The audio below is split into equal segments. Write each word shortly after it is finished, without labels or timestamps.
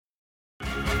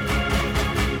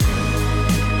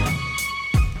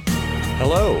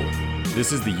Hello,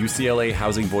 this is the UCLA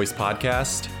Housing Voice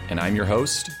podcast, and I'm your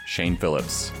host, Shane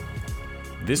Phillips.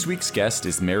 This week's guest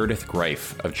is Meredith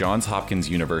Greif of Johns Hopkins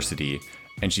University,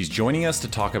 and she's joining us to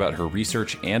talk about her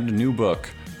research and new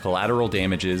book, Collateral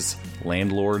Damages,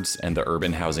 Landlords and the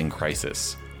Urban Housing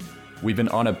Crisis. We've been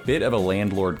on a bit of a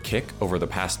landlord kick over the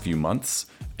past few months,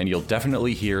 and you'll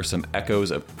definitely hear some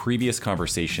echoes of previous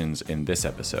conversations in this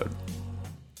episode.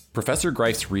 Professor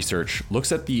Greif's research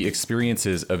looks at the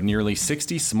experiences of nearly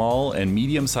 60 small and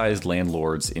medium-sized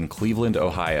landlords in Cleveland,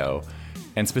 Ohio,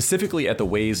 and specifically at the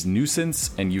ways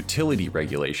nuisance and utility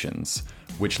regulations,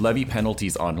 which levy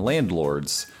penalties on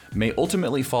landlords, may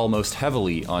ultimately fall most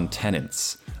heavily on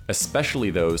tenants, especially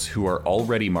those who are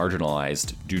already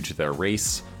marginalized due to their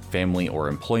race, family or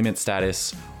employment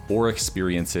status, or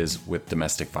experiences with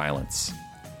domestic violence.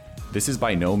 This is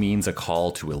by no means a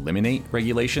call to eliminate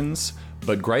regulations,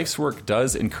 but Greif's work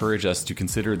does encourage us to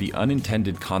consider the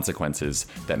unintended consequences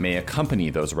that may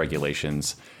accompany those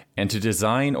regulations and to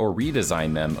design or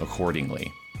redesign them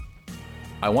accordingly.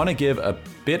 I want to give a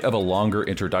bit of a longer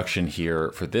introduction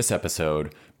here for this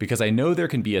episode because I know there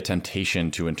can be a temptation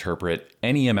to interpret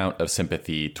any amount of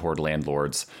sympathy toward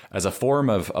landlords as a form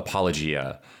of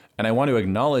apologia, and I want to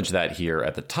acknowledge that here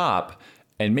at the top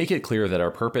and make it clear that our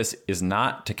purpose is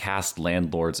not to cast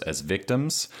landlords as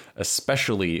victims,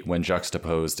 especially when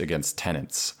juxtaposed against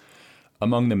tenants.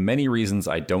 Among the many reasons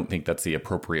I don't think that's the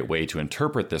appropriate way to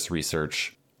interpret this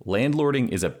research, landlording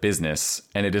is a business,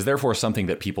 and it is therefore something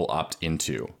that people opt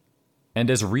into. And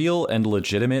as real and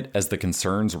legitimate as the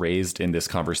concerns raised in this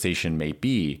conversation may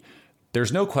be,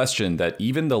 there's no question that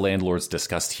even the landlords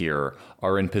discussed here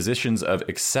are in positions of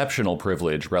exceptional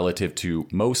privilege relative to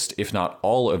most, if not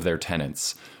all, of their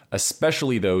tenants,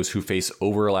 especially those who face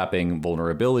overlapping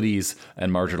vulnerabilities and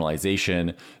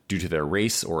marginalization due to their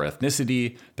race or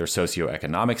ethnicity, their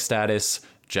socioeconomic status,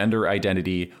 gender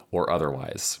identity, or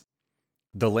otherwise.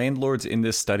 The landlords in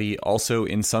this study also,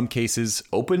 in some cases,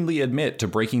 openly admit to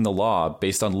breaking the law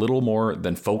based on little more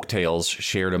than folktales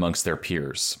shared amongst their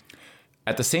peers.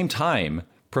 At the same time,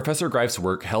 Professor Greif's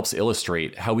work helps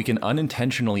illustrate how we can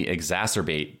unintentionally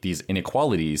exacerbate these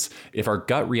inequalities if our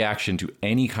gut reaction to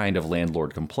any kind of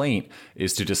landlord complaint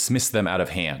is to dismiss them out of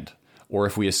hand, or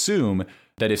if we assume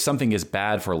that if something is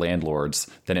bad for landlords,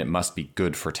 then it must be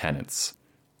good for tenants.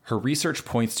 Her research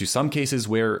points to some cases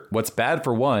where what's bad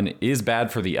for one is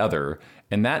bad for the other,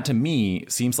 and that to me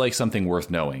seems like something worth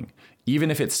knowing,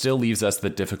 even if it still leaves us the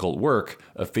difficult work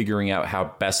of figuring out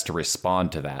how best to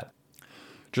respond to that.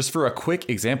 Just for a quick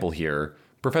example here,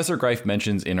 Professor Greif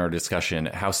mentions in our discussion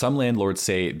how some landlords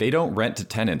say they don't rent to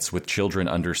tenants with children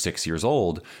under 6 years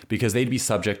old because they'd be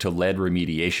subject to lead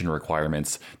remediation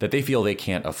requirements that they feel they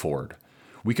can't afford.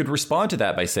 We could respond to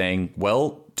that by saying,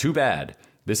 well, too bad.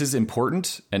 This is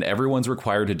important and everyone's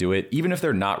required to do it, even if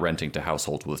they're not renting to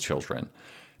households with children.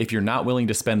 If you're not willing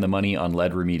to spend the money on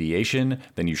lead remediation,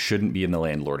 then you shouldn't be in the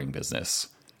landlording business.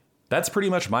 That's pretty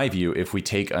much my view if we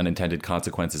take unintended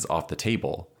consequences off the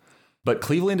table. But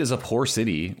Cleveland is a poor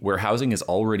city where housing is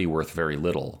already worth very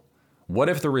little. What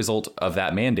if the result of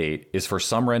that mandate is for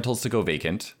some rentals to go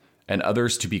vacant and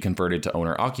others to be converted to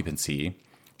owner occupancy,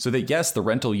 so that yes, the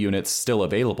rental units still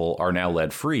available are now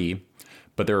lead-free,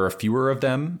 but there are fewer of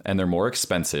them and they're more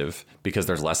expensive because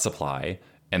there's less supply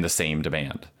and the same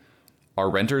demand. Are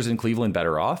renters in Cleveland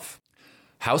better off?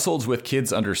 Households with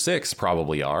kids under 6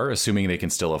 probably are, assuming they can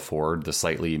still afford the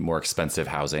slightly more expensive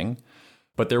housing.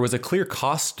 But there was a clear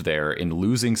cost there in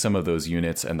losing some of those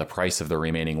units and the price of the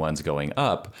remaining ones going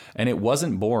up, and it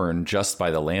wasn't borne just by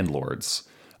the landlords.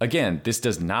 Again, this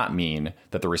does not mean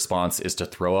that the response is to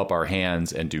throw up our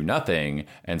hands and do nothing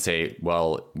and say,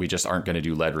 well, we just aren't going to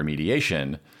do lead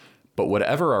remediation. But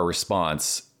whatever our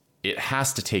response, it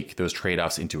has to take those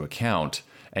trade-offs into account.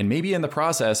 And maybe in the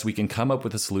process, we can come up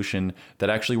with a solution that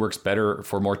actually works better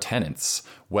for more tenants,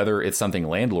 whether it's something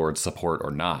landlords support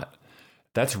or not.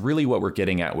 That's really what we're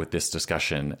getting at with this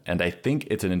discussion, and I think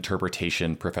it's an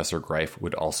interpretation Professor Greif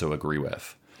would also agree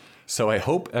with. So I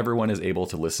hope everyone is able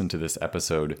to listen to this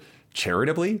episode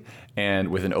charitably and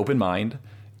with an open mind,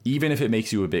 even if it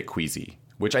makes you a bit queasy,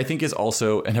 which I think is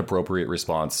also an appropriate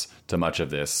response to much of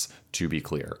this, to be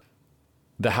clear.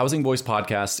 The Housing Voice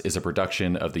podcast is a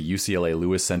production of the UCLA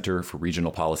Lewis Center for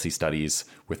Regional Policy Studies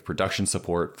with production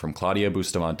support from Claudia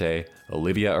Bustamante,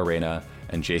 Olivia Arena,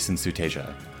 and Jason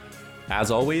Suteja. As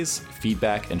always,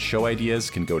 feedback and show ideas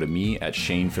can go to me at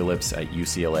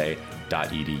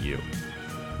shanephillips@ucla.edu.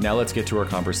 Now let's get to our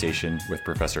conversation with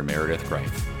Professor Meredith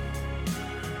Greif.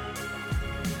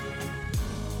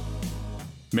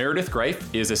 Meredith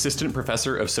Greif is assistant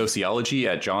professor of sociology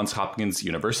at Johns Hopkins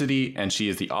University, and she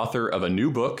is the author of a new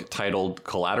book titled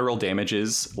Collateral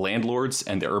Damages, Landlords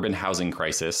and the Urban Housing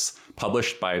Crisis,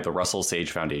 published by the Russell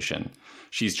Sage Foundation.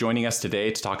 She's joining us today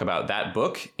to talk about that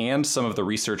book and some of the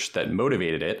research that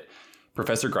motivated it.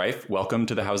 Professor Greif, welcome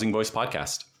to the Housing Voice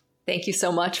podcast. Thank you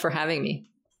so much for having me.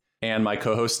 And my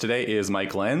co-host today is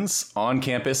Mike Lenz, on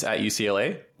campus at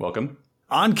UCLA. Welcome.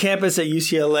 On campus at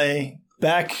UCLA.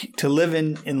 Back to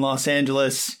living in Los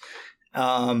Angeles.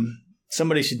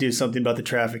 Somebody should do something about the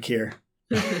traffic here.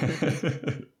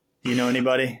 You know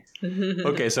anybody?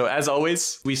 Okay, so as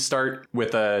always, we start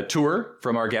with a tour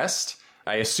from our guest.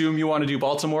 I assume you want to do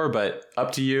Baltimore, but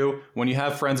up to you. When you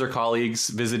have friends or colleagues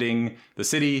visiting the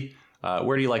city,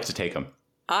 where do you like to take them?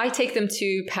 I take them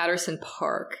to Patterson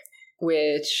Park,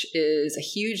 which is a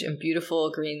huge and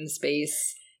beautiful green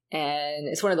space. And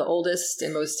it's one of the oldest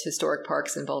and most historic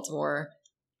parks in Baltimore.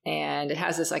 And it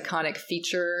has this iconic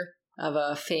feature of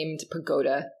a famed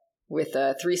pagoda with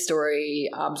a 3-story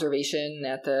observation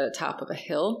at the top of a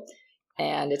hill.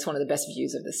 And it's one of the best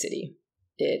views of the city.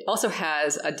 It also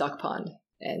has a duck pond.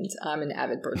 And I'm an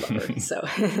avid bird lover, so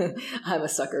I'm a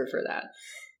sucker for that.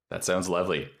 That sounds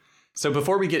lovely. So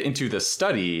before we get into the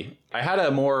study, I had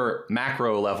a more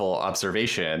macro level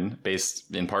observation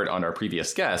based in part on our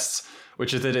previous guests,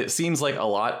 which is that it seems like a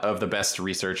lot of the best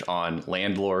research on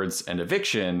landlords and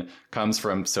eviction comes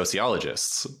from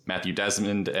sociologists. Matthew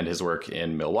Desmond and his work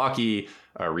in Milwaukee,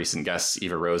 our recent guests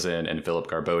Eva Rosen and Philip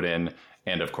Garbodin,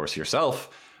 and of course yourself.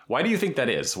 Why do you think that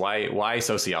is? Why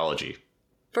sociology?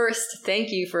 First,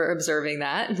 thank you for observing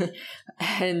that.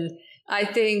 And I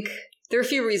think there are a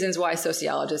few reasons why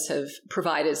sociologists have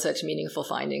provided such meaningful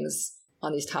findings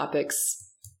on these topics.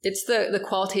 It's the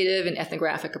qualitative and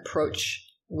ethnographic approach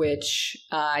which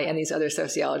I and these other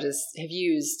sociologists have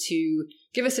used to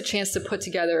give us a chance to put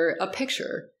together a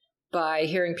picture by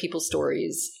hearing people's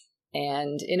stories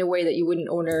and in a way that you wouldn't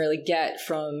ordinarily get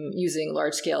from using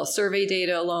large-scale survey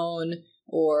data alone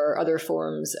or other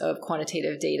forms of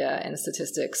quantitative data and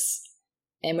statistics.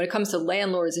 And when it comes to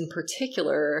landlords in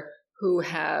particular, who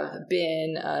have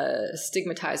been a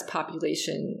stigmatized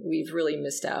population, we've really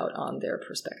missed out on their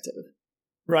perspective.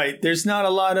 Right. There's not a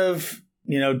lot of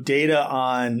data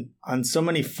on so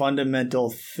many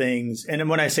fundamental things. And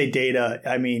when I say data,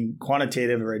 I mean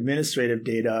quantitative or administrative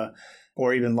data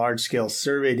or even large scale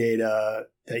survey data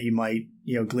that you might,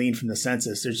 glean from the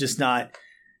census. There's just not,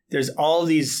 there's all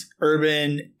these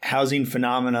urban housing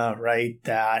phenomena, right,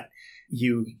 that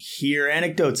you hear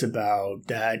anecdotes about,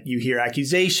 that you hear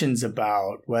accusations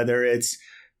about, whether it's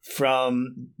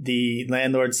from the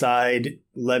landlord side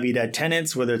levied at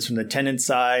tenants, whether it's from the tenant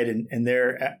side and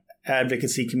their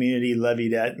advocacy community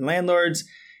levied at landlords.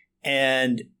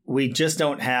 And we just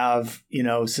don't have,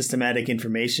 systematic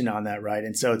information on that, right?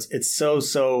 And so it's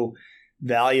so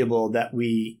valuable that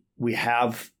we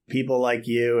have people like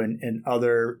you and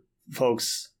other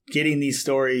folks getting these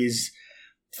stories,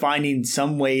 finding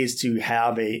some ways to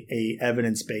have a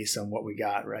evidence base on what we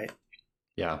got, right?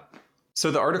 Yeah. So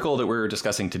the article that we're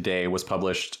discussing today was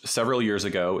published several years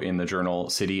ago in the journal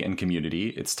City and Community.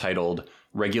 It's titled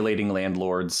Regulating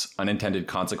Landlords: Unintended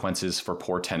Consequences for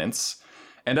Poor Tenants.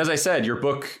 And as I said, your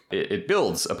book, it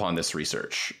builds upon this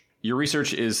research. Your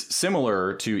research is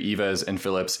similar to Eva's and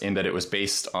Philip's in that it was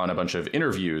based on a bunch of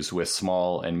interviews with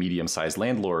small and medium-sized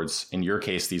landlords. In your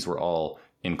case, these were all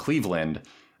in Cleveland.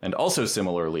 And also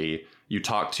similarly, you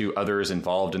talk to others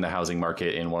involved in the housing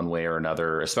market in one way or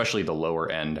another, especially the lower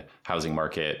end housing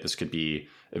market. This could be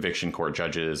eviction court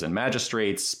judges and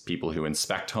magistrates, people who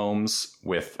inspect homes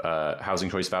with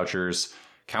housing choice vouchers,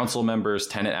 council members,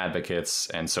 tenant advocates,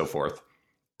 and so forth.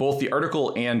 Both the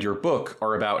article and your book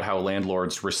are about how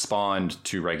landlords respond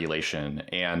to regulation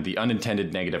and the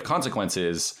unintended negative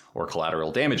consequences or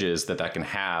collateral damages that can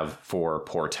have for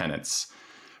poor tenants.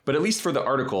 But at least for the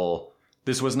article,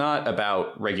 this was not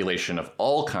about regulation of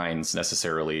all kinds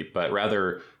necessarily, but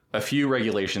rather a few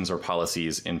regulations or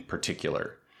policies in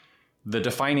particular. The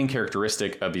defining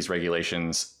characteristic of these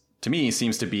regulations, to me,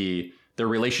 seems to be their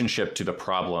relationship to the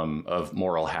problem of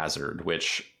moral hazard,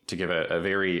 which, to give a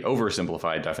very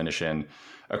oversimplified definition,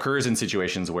 occurs in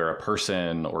situations where a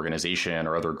person, organization,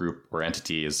 or other group or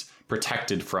entity is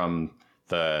protected from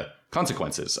the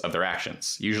consequences of their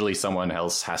actions. Usually someone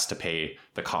else has to pay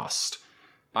the cost.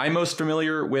 I'm most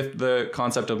familiar with the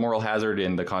concept of moral hazard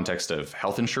in the context of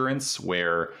health insurance,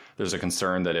 where there's a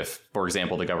concern that if, for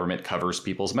example, the government covers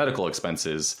people's medical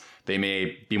expenses, they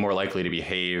may be more likely to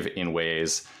behave in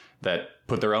ways that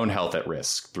put their own health at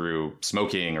risk through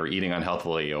smoking or eating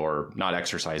unhealthily or not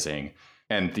exercising.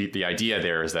 And the idea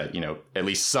there is that, at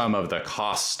least some of the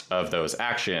cost of those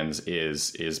actions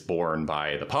is borne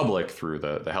by the public through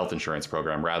the health insurance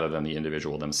program rather than the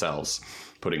individual themselves,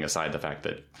 putting aside the fact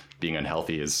that being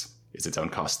unhealthy is its own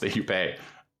cost that you pay.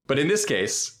 But in this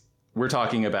case, we're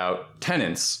talking about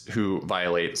tenants who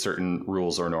violate certain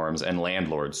rules or norms and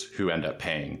landlords who end up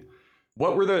paying.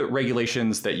 What were the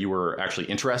regulations that you were actually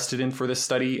interested in for this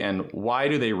study, and why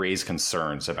do they raise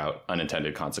concerns about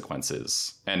unintended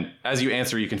consequences? And as you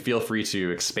answer, you can feel free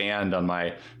to expand on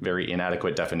my very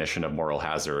inadequate definition of moral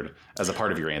hazard as a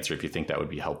part of your answer if you think that would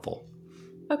be helpful.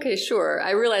 Okay, sure.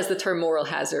 I realize the term moral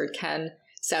hazard can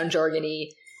sound jargony.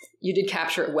 You did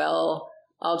capture it well.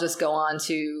 I'll just go on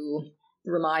to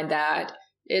remind that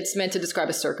it's meant to describe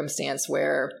a circumstance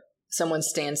where someone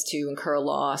stands to incur a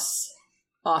loss,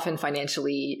 often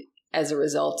financially, as a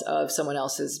result of someone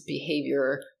else's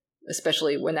behavior,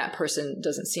 especially when that person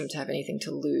doesn't seem to have anything to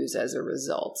lose as a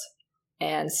result.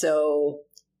 And so,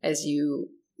 as you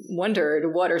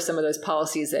wondered, what are some of those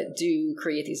policies that do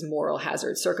create these moral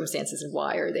hazard circumstances, and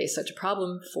why are they such a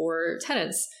problem for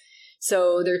tenants?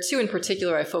 So there are two in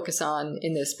particular I focus on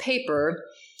in this paper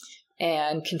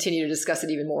and continue to discuss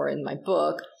it even more in my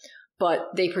book, but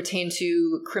they pertain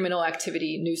to criminal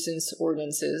activity nuisance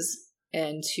ordinances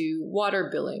and to water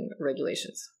billing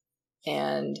regulations.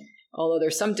 And although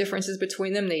there's some differences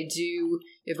between them, they do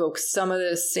evoke some of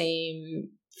the same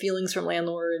feelings from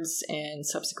landlords and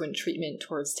subsequent treatment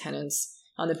towards tenants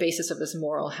on the basis of this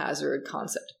moral hazard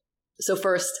concept. So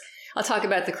first, I'll talk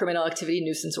about the criminal activity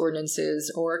nuisance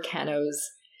ordinances, or CANOs.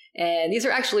 And these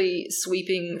are actually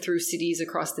sweeping through cities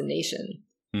across the nation.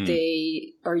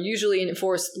 They are usually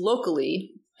enforced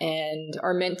locally and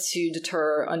are meant to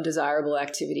deter undesirable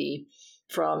activity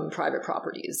from private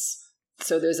properties.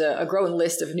 So there's a growing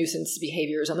list of nuisance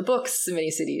behaviors on the books in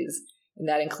many cities, and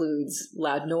that includes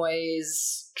loud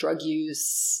noise, drug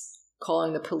use,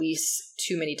 calling the police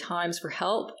too many times for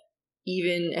help,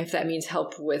 even if that means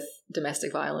help with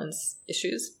domestic violence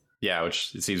issues. Yeah,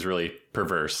 which it seems really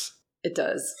perverse. It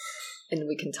does. And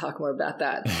we can talk more about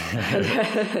that.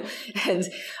 And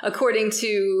according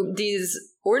to these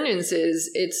ordinances,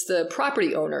 it's the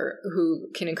property owner who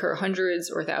can incur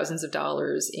hundreds or thousands of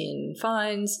dollars in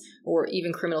fines or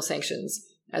even criminal sanctions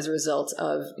as a result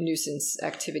of nuisance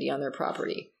activity on their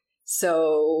property.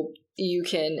 So you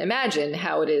can imagine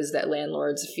how it is that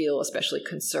landlords feel especially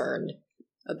concerned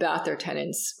about their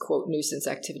tenants' quote nuisance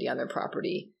activity on their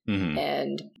property,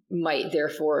 and might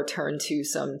therefore turn to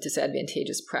some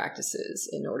disadvantageous practices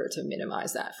in order to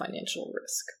minimize that financial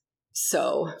risk.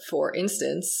 So, for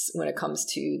instance, when it comes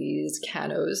to these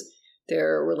CANOs,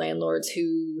 there were landlords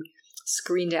who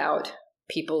screened out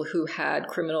people who had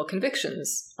criminal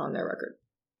convictions on their record.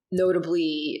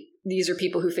 Notably, these are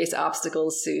people who face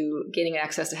obstacles to gaining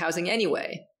access to housing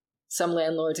anyway. Some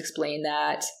landlords explain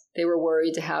that they were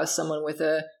worried to house someone with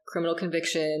a criminal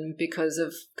conviction because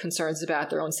of concerns about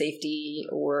their own safety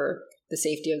or the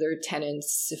safety of their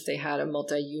tenants if they had a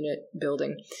multi-unit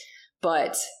building.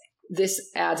 But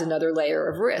this adds another layer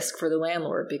of risk for the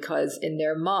landlord because in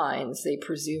their minds, they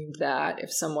presumed that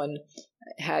if someone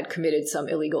had committed some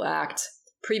illegal act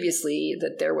previously,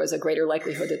 that there was a greater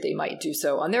likelihood that they might do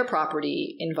so on their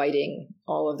property, inviting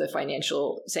all of the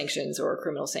financial sanctions or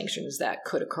criminal sanctions that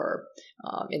could occur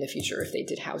in the future if they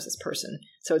did house this person.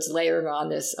 So it's layering on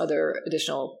this other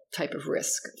additional type of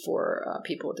risk for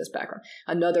people with this background.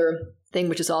 Another thing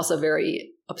which is also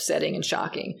very upsetting and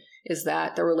shocking is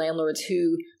that there were landlords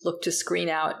who looked to screen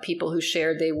out people who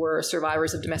shared they were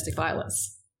survivors of domestic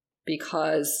violence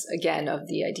because, again, of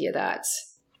the idea that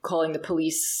calling the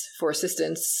police for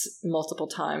assistance multiple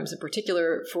times, in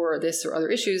particular for this or other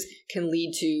issues, can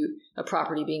lead to a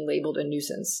property being labeled a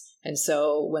nuisance. And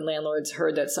so when landlords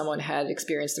heard that someone had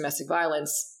experienced domestic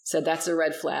violence, said that's a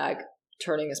red flag,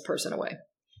 turning this person away.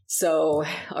 So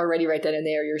already right then and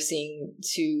there, you're seeing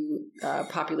two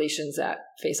populations that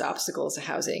face obstacles to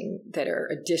housing that are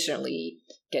additionally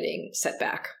getting set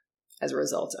back as a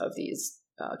result of these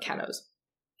CANOs.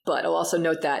 But I'll also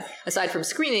note that aside from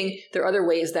screening, there are other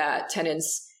ways that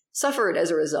tenants suffered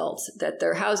as a result, that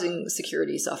their housing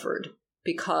security suffered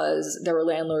because there were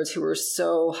landlords who were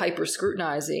so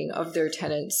hyper-scrutinizing of their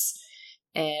tenants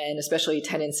and especially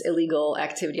tenants' illegal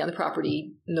activity on the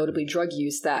property, notably drug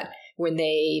use, that when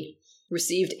they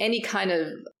received any kind of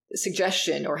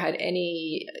suggestion or had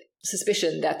any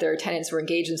suspicion that their tenants were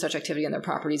engaged in such activity on their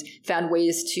properties, found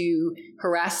ways to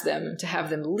harass them, to have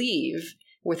them leave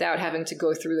without having to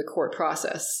go through the court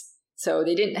process. So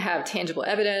they didn't have tangible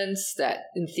evidence that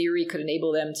in theory could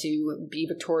enable them to be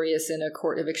victorious in a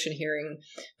court eviction hearing,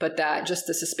 but that just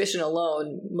the suspicion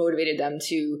alone motivated them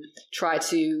to try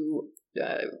to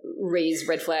raise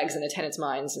red flags in the tenants'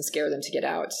 minds and scare them to get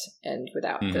out, and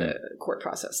without the court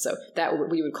process. So that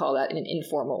we would call that an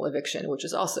informal eviction, which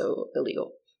is also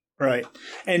illegal. Right.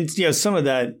 And, some of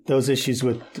those issues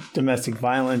with domestic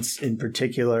violence in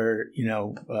particular,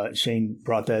 Shane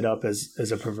brought that up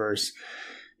as a perverse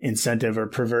incentive or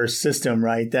perverse system,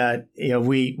 right? That,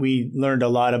 we learned a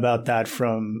lot about that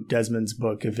from Desmond's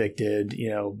book, Evicted,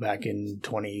 back in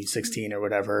 2016 or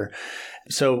whatever.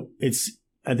 So it's,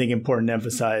 I think, important to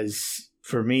emphasize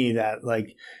for me that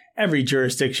every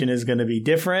jurisdiction is going to be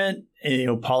different,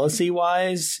 policy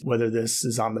wise, whether this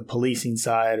is on the policing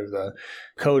side or the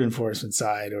code enforcement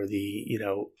side or the,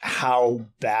 how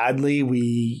badly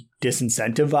we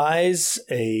disincentivize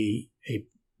a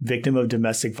victim of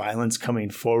domestic violence coming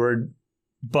forward.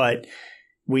 But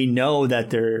we know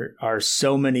that there are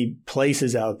so many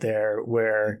places out there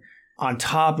where, on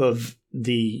top of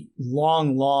the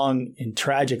long and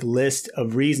tragic list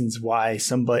of reasons why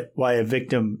a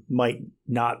victim might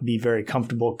not be very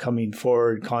comfortable coming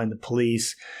forward, calling the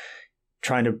police,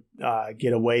 trying to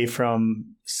get away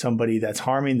from somebody that's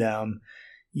harming them,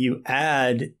 you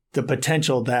add the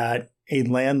potential that a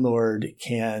landlord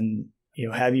can,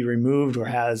 have you removed, or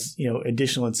has,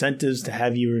 additional incentives to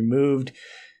have you removed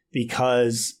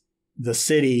because the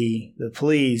city, the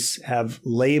police have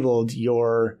labeled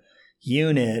your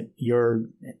unit, your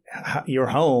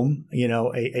home,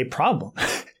 a problem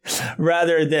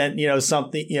rather than,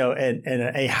 something,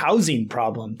 and a housing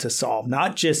problem to solve,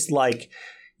 not just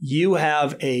you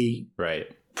have a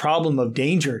problem of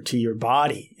danger to your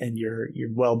body and your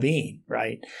well-being.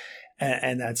 Right.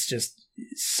 And that's just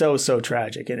so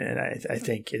tragic. And I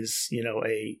think is,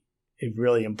 a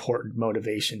really important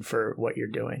motivation for what you're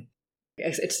doing.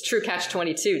 It's true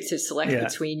catch-22 to select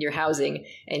between your housing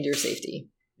and your safety.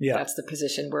 Yeah. That's the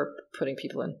position we're putting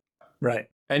people in. Right.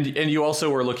 And you also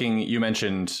were you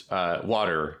mentioned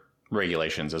water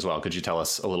regulations as well. Could you tell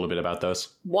us a little bit about those?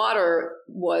 Water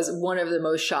was one of the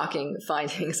most shocking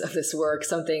findings of this work,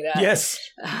 something that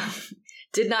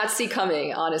did not see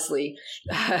coming, honestly.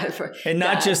 And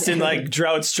not just in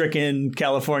drought-stricken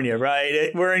California,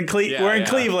 right? We're in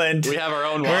Cleveland. We have our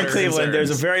own water. We're in Cleveland. Concerns. There's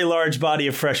a very large body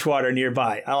of fresh water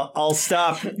nearby. I'll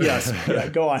stop. Yes.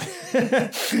 Go on.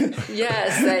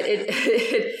 Yes,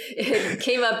 it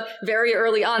came up very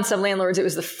early on. Some landlords, it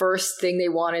was the first thing they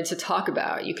wanted to talk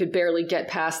about. You could barely get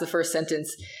past the first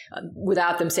sentence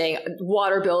without them saying,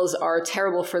 water bills are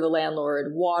terrible for the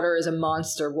landlord. Water is a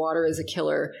monster. Water is a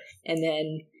killer. And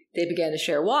then they began to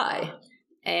share why.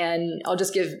 And I'll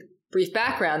just give brief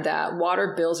background that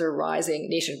water bills are rising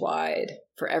nationwide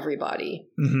for everybody.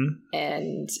 Mm-hmm.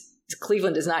 And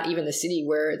Cleveland is not even the city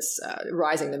where it's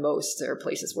rising the most. There are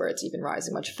places where it's even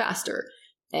rising much faster.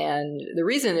 And the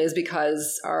reason is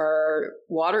because our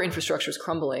water infrastructure is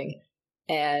crumbling,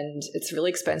 and it's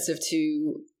really expensive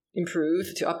to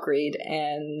improve, to upgrade.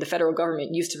 And the federal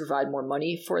government used to provide more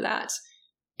money for that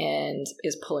and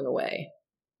is pulling away.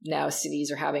 Now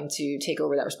cities are having to take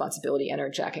over that responsibility and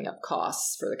are jacking up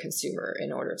costs for the consumer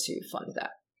in order to fund that.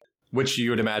 Which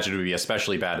you would imagine would be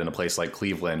especially bad in a place like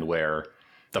Cleveland, where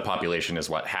the population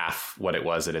is half what it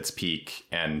was at its peak.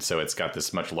 And so it's got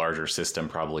this much larger system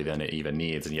probably than it even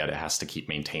needs. And yet it has to keep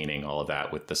maintaining all of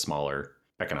that with the smaller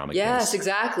economic Yes, base.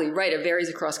 Exactly. Right. It varies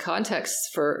across contexts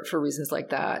for reasons like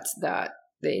that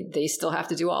they still have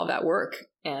to do all of that work.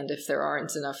 And if there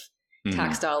aren't enough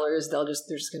tax dollars, they're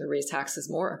just going to raise taxes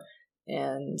more.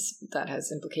 And that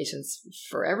has implications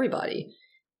for everybody.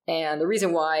 And the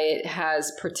reason why it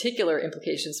has particular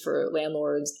implications for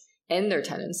landlords and their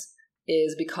tenants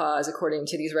is because, according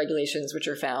to these regulations, which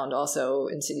are found also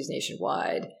in cities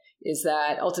nationwide, is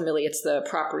that ultimately it's the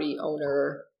property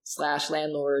owner /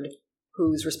 landlord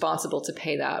who's responsible to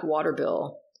pay that water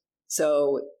bill.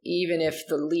 So even if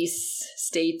the lease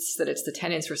states that it's the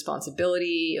tenant's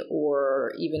responsibility,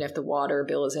 or even if the water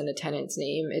bill is in the tenant's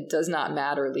name, it does not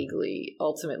matter legally.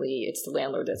 Ultimately, it's the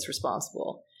landlord that's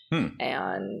responsible.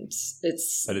 And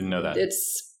I didn't know that.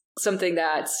 It's something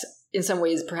that in some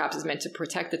ways perhaps is meant to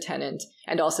protect the tenant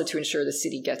and also to ensure the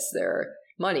city gets their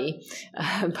money.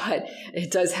 But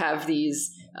it does have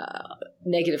these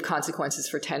negative consequences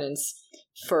for tenants.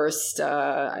 First,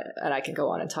 and I can go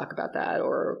on and talk about that,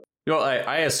 or... Well,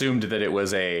 I assumed that it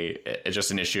was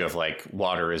just an issue of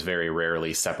water is very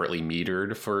rarely separately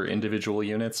metered for individual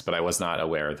units, but I was not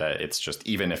aware that it's just,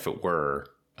 even if it were,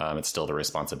 it's still the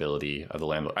responsibility of the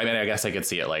landlord. I mean, I guess I could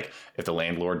see it if the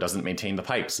landlord doesn't maintain the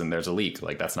pipes and there's a leak,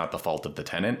 that's not the fault of the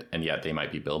tenant, and yet they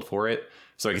might be billed for it.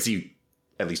 So I can see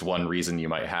at least one reason you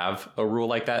might have a rule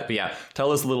like that. But yeah,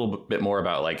 tell us a little bit more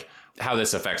about how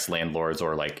this affects landlords,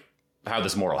 or how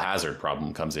this moral hazard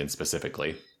problem comes in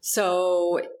specifically.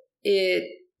 So it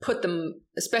put them,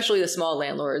 especially the small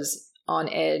landlords, on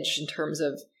edge in terms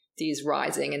of these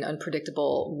rising and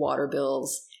unpredictable water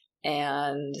bills.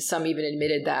 And some even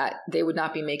admitted that they would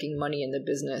not be making money in the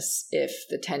business if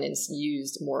the tenants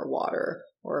used more water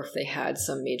or if they had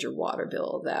some major water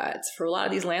bill. That for a lot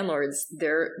of these landlords,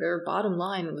 their bottom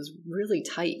line was really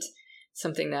tight.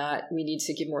 Something that we need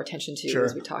to give more attention to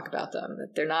as we talk about them.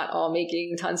 That they're not all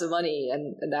making tons of money,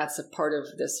 and that's a part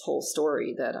of this whole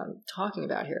story that I'm talking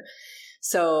about here.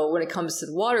 So when it comes to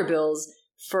the water bills,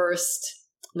 first,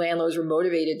 landlords were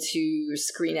motivated to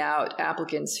screen out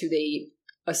applicants who they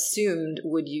assumed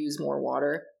would use more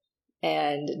water.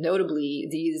 And notably,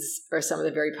 these are some of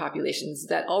the very populations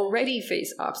that already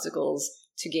face obstacles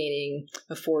to gaining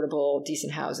affordable,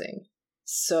 decent housing.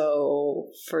 So,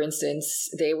 for instance,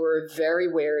 they were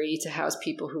very wary to house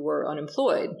people who were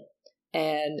unemployed,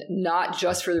 and not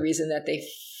just for the reason that they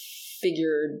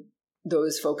figured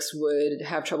those folks would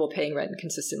have trouble paying rent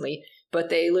consistently, but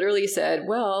they literally said,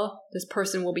 well, this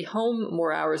person will be home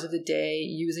more hours of the day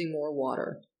using more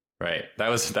water. Right. That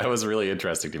was really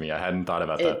interesting to me. I hadn't thought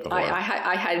about that before.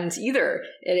 I hadn't either.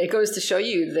 And it goes to show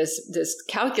you this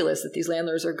calculus that these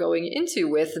landlords are going into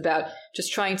with about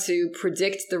just trying to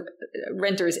predict the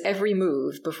renters' every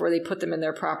move before they put them in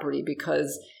their property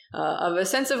because of a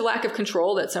sense of lack of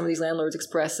control that some of these landlords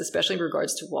express, especially in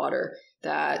regards to water,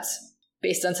 that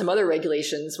based on some other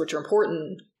regulations, which are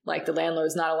important, like the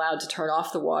landlord's not allowed to turn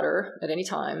off the water at any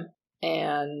time,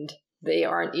 and they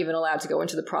aren't even allowed to go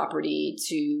into the property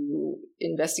to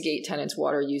investigate tenants'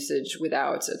 water usage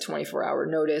without a 24-hour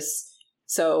notice.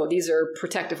 So these are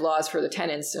protective laws for the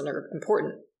tenants and are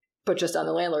important, but just on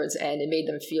the landlords. And it made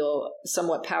them feel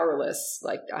somewhat powerless.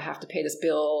 Like, I have to pay this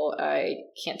bill. I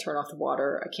can't turn off the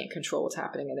water. I can't control what's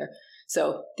happening in there.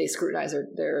 So they scrutinize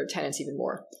their tenants even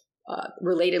more.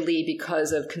 Relatedly,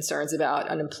 because of concerns about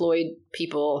unemployed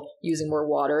people using more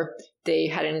water, they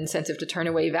had an incentive to turn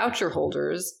away voucher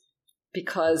holders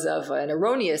because of an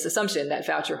erroneous assumption that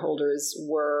voucher holders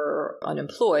were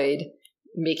unemployed,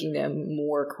 making them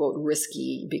more, quote,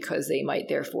 risky because they might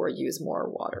therefore use more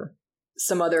water.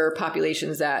 Some other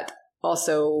populations that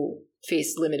also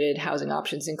faced limited housing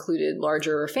options included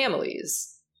larger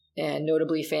families, and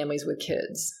notably families with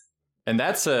kids. And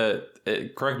that's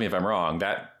correct me if I'm wrong,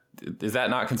 is that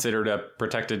not considered a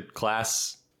protected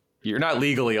class? You're not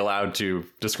legally allowed to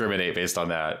discriminate based on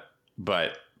that,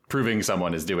 but proving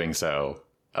someone is doing so,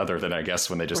 other than, I guess,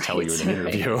 when they just tell you in an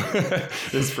interview,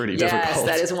 is pretty difficult. Yes,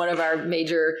 that is one of our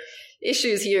major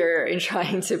issues here in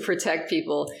trying to protect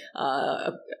people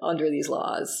under these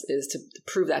laws, is to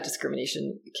prove that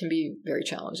discrimination can be very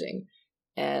challenging.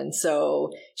 And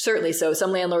so, certainly so,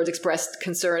 some landlords expressed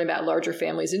concern about larger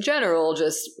families in general,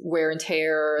 just wear and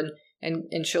tear,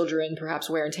 and children, perhaps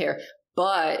wear and tear.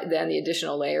 But then the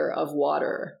additional layer of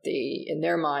water, in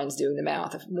their minds, doing the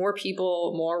math of more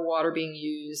people, more water being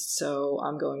used, so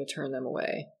I'm going to turn them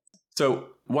away. So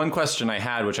one question I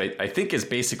had, which I think is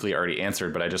basically already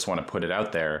answered, but I just want to put it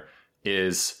out there,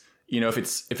 is,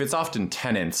 if it's often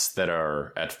tenants that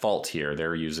are at fault here,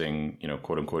 they're using,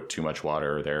 quote unquote, too much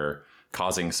water, they're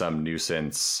causing some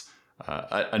nuisance.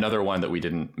 Another one that we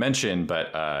didn't mention,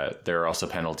 but there are also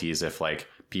penalties if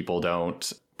people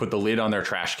don't put the lid on their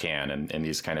trash can and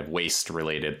these kind of waste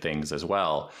related things as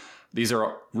well. These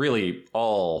are really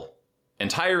all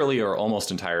entirely or almost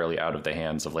entirely out of the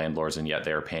hands of landlords, and yet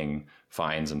they're paying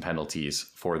fines and penalties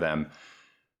for them.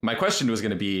 My question was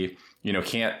going to be,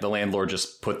 can't the landlord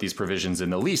just put these provisions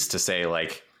in the lease to say,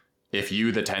 if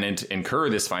you, the tenant, incur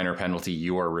this fine or penalty,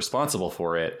 you are responsible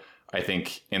for it? I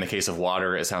think in the case of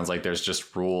water, it sounds like there's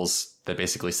just rules that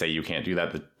basically say you can't do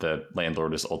that. The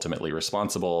landlord is ultimately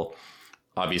responsible.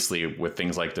 Obviously, with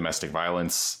things like domestic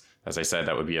violence, as I said,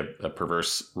 that would be a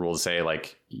perverse rule to say,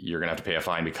 you're going to have to pay a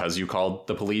fine because you called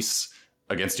the police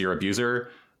against your abuser.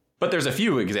 But there's a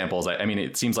few examples. I mean,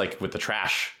 it seems like with the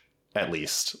trash, at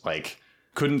least,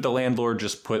 couldn't the landlord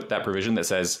just put that provision that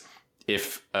says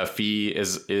if a fee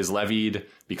is levied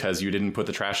because you didn't put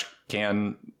the trash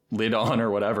can lid on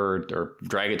or whatever, or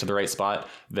drag it to the right spot,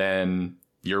 then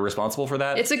you're responsible for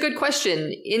that? It's a good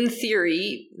question. In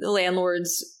theory, the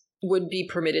landlords would be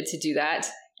permitted to do that.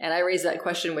 And I raised that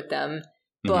question with them.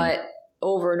 But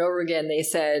over and over again, they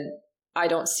said, I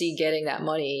don't see getting that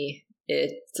money.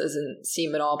 It doesn't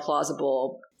seem at all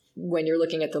plausible when you're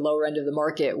looking at the lower end of the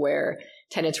market where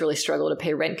tenants really struggle to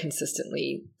pay rent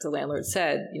consistently. The landlord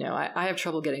said, I have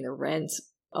trouble getting the rent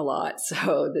a lot.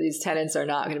 So these tenants are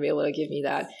not going to be able to give me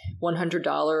that $100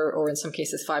 or in some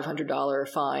cases $500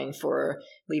 fine for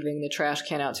leaving the trash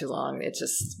can out too long. It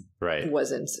just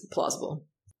wasn't plausible.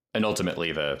 And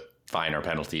ultimately, the fine or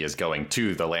penalty is going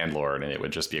to the landlord, and it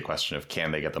would just be a question of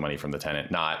can they get the money from the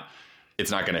tenant. It's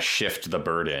not going to shift the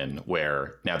burden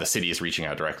where now the city is reaching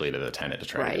out directly to the tenant to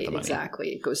try to get the money. Exactly.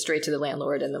 It goes straight to the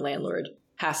landlord, and the landlord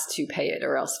has to pay it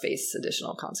or else face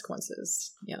additional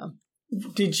consequences. Yeah.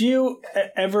 Did you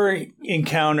ever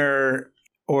encounter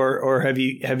or have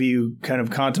you kind of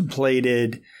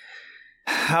contemplated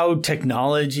how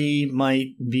technology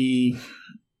might be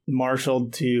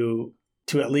marshaled to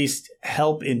at least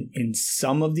help in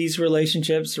some of these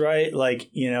relationships, right? Like,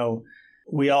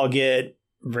 we all get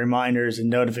reminders and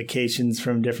notifications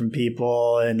from different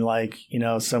people, and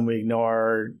some we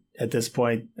ignore. At this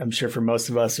point, I'm sure for most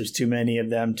of us, there's too many of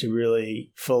them to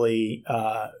really fully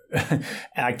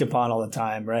act upon all the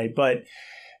time, right?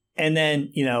 And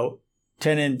then,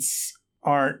 tenants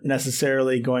aren't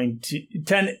necessarily going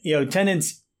to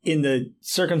tenants in the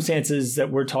circumstances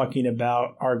that we're talking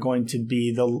about are going to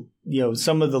be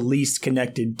some of the least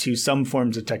connected to some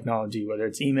forms of technology, whether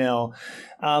it's email,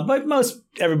 but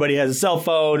everybody has a cell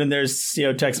phone, and there's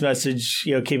text message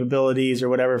capabilities or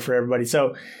whatever for everybody.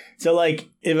 So like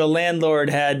if a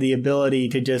landlord had the ability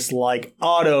to just like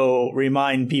auto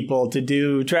remind people to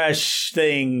do trash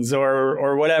things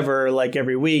or whatever, like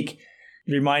every week,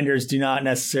 reminders do not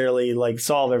necessarily like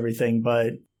solve everything,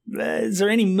 but is there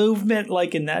any movement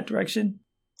like in that direction?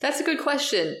 That's a good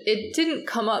question. It didn't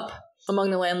come up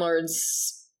among the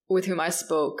landlords with whom I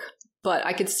spoke, but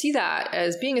I could see that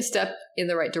as being a step in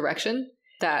the right direction,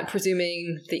 that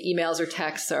presuming the emails or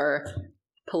texts are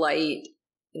polite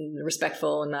and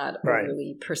respectful and not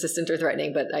overly persistent or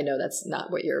threatening, but I know that's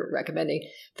not what you're recommending,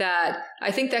 that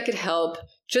I think that could help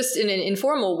just in an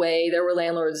informal way. There were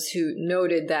landlords who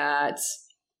noted that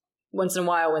once in a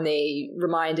while when they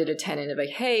reminded a tenant of like,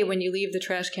 hey, when you leave the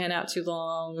trash can out too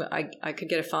long, I could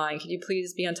get a fine. Could you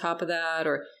please be on top of that?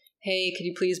 Or, hey, could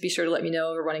you please be sure to let me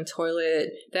know of a running toilet?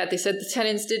 That they said the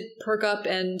tenants did perk up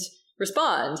and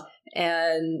respond,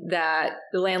 and that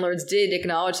the landlords did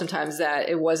acknowledge sometimes that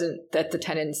it wasn't that the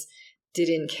tenants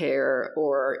didn't care,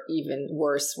 or even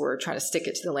worse, were trying to stick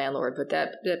it to the landlord, but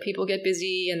that people get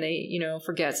busy and they,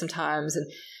 forget sometimes.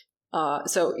 And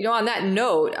so, on that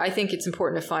note, I think it's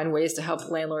important to find ways to help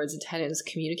landlords and tenants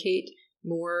communicate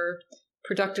more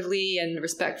productively and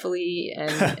respectfully.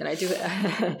 And I do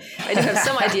have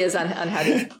some ideas on how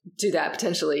to do that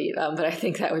potentially, but I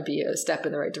think that would be a step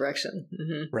in the right direction.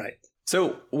 Mm-hmm. Right.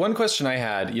 So one question I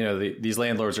had, these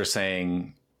landlords are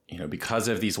saying, because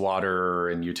of these water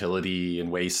and utility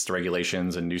and waste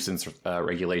regulations and nuisance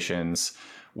regulations,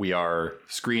 we are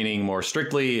screening more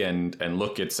strictly and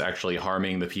look, it's actually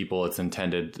harming the people it's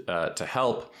intended to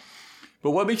help.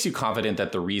 But what makes you confident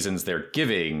that the reasons they're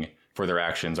giving for their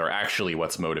actions are actually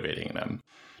what's motivating them?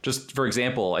 Just for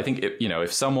example, I think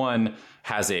if someone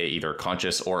has a either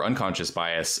conscious or unconscious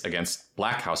bias against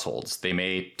Black households, they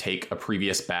may take a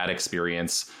previous bad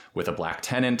experience with a Black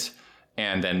tenant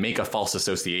and then make a false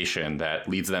association that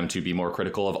leads them to be more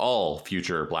critical of all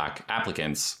future Black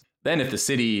applicants. Then if the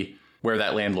city where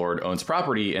that landlord owns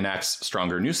property enacts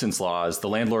stronger nuisance laws, the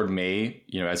landlord may,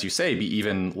 as you say, be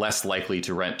even less likely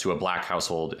to rent to a Black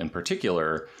household in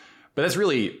particular. But that's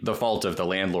really the fault of the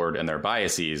landlord and their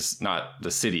biases, not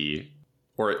the city.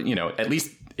 Or, at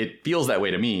least it feels that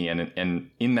way to me. And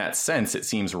in that sense, it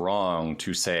seems wrong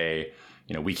to say,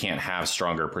 we can't have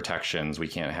stronger protections. We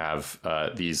can't have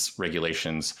these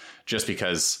regulations just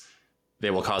because they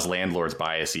will cause landlords'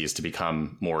 biases to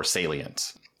become more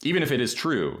salient. Even if it is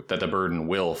true that the burden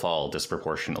will fall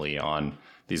disproportionately on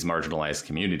these marginalized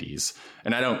communities.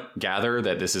 And I don't gather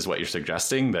that this is what you're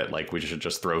suggesting, that we should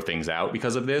just throw things out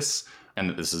because of this, and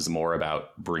that this is more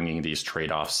about bringing these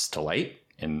trade-offs to light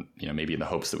and, maybe in the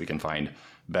hopes that we can find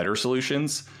better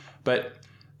solutions. But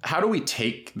how do we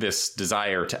take this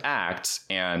desire to act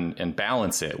and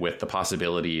balance it with the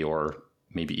possibility, or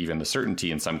maybe even the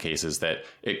certainty in some cases, that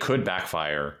it could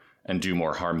backfire and do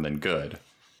more harm than good?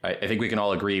 I think we can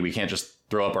all agree we can't just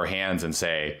throw up our hands and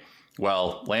say,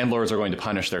 well, landlords are going to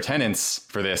punish their tenants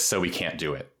for this, so we can't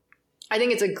do it. I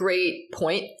think it's a great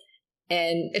point.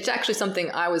 And it's actually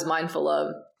something I was mindful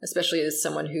of, especially as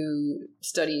someone who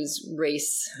studies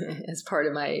race as part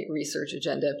of my research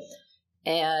agenda.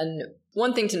 And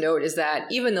one thing to note is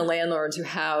that even the landlords who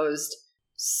housed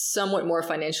somewhat more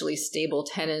financially stable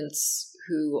tenants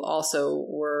who also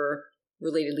were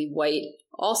relatedly white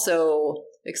also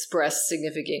expressed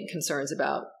significant concerns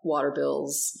about water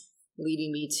bills,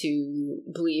 leading me to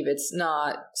believe it's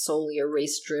not solely a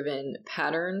race-driven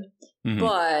pattern. Mm-hmm.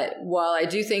 But while I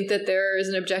do think that there is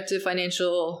an objective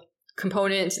financial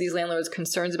component to these landlords'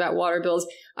 concerns about water bills,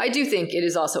 I do think it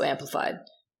is also amplified.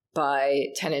 by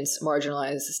tenants'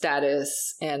 marginalized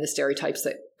status and the stereotypes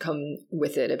that come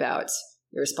with it about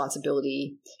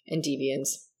irresponsibility and deviance.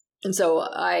 And so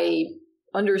I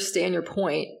understand your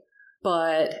point,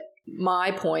 but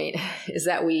my point is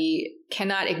that we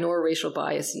cannot ignore racial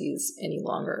biases any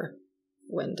longer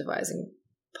when devising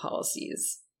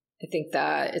policies. I think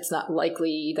that it's not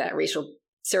likely that racial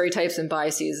stereotypes and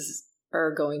biases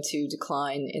are going to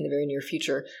decline in the very near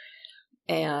future.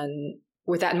 And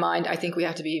with that in mind, I think we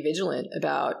have to be vigilant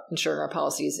about ensuring our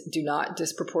policies do not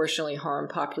disproportionately harm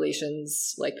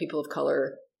populations like people of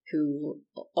color who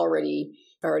already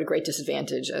are at a great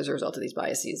disadvantage as a result of these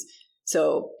biases.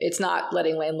 So it's not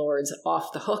letting landlords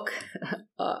off the hook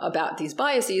about these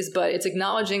biases, but it's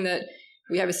acknowledging that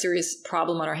we have a serious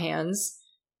problem on our hands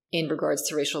in regards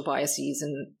to racial biases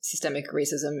and systemic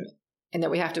racism, and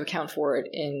that we have to account for it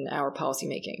in our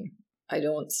policymaking. I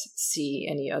don't see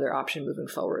any other option moving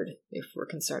forward if we're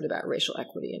concerned about racial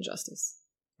equity and justice.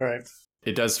 Right.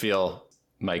 It does feel,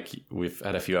 Mike, we've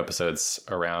had a few episodes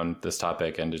around this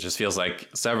topic, and it just feels like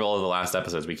several of the last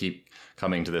episodes, we keep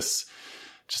coming to this,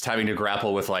 just having to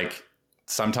grapple with, like,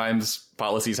 sometimes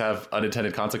policies have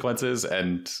unintended consequences,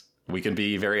 and we can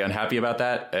be very unhappy about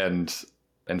that and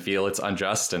feel it's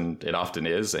unjust, and it often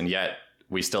is. And yet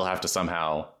we still have to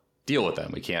somehow deal with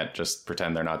them. We can't just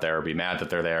pretend they're not there or be mad that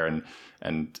they're there.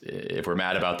 And if we're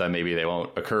mad about them, maybe they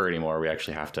won't occur anymore. We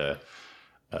actually have to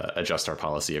adjust our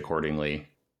policy accordingly.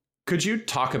 Could you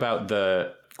talk about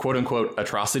the quote unquote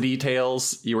atrocity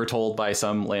tales you were told by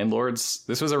some landlords?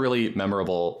 This was a really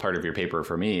memorable part of your paper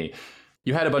for me.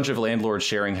 You had a bunch of landlords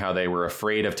sharing how they were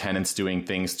afraid of tenants doing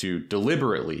things to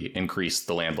deliberately increase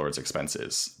the landlord's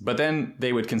expenses. But then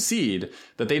they would concede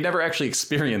that they never actually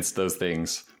experienced those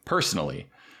things personally.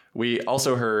 We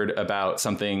also heard about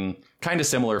something kind of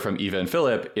similar from Eva and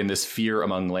Philip in this fear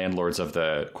among landlords of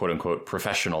the quote unquote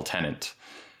professional tenant.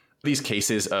 These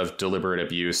cases of deliberate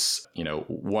abuse,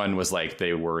 one was like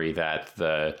they worry that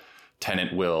the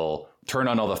tenant will turn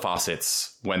on all the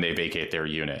faucets when they vacate their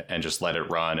unit and just let it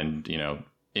run. And,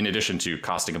 in addition to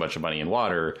costing a bunch of money in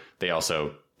water, they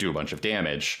also do a bunch of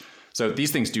damage. So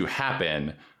these things do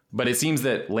happen, but it seems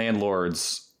that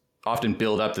landlords often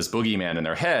build up this boogeyman in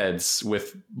their heads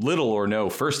with little or no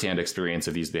firsthand experience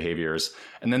of these behaviors.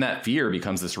 And then that fear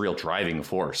becomes this real driving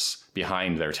force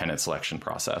behind their tenant selection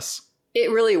process. It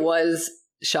really was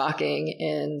shocking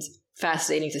and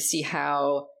fascinating to see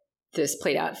how this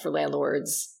played out for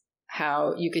landlords,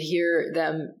 how you could hear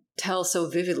them tell so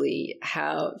vividly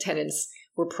how tenants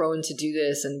were prone to do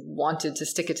this and wanted to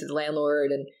stick it to the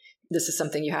landlord. And this is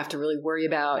something you have to really worry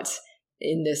about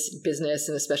in this business,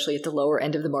 and especially at the lower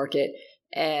end of the market.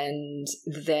 And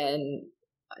then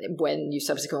when you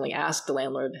subsequently ask the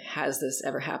landlord, has this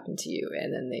ever happened to you?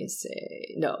 And then they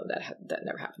say, no, that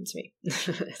never happened to me.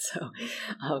 So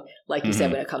like you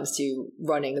said, when it comes to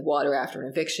running the water after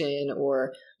an eviction,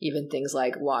 or even things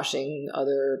like washing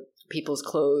other people's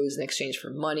clothes in exchange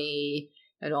for money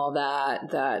and all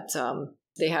that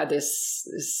they had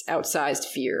this outsized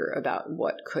fear about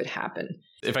what could happen.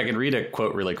 If I can read a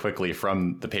quote really quickly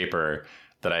from the paper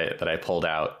that I pulled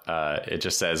out, it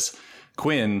just says,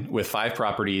 Quinn, with 5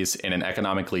 properties in an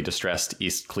economically distressed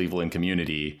East Cleveland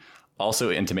community,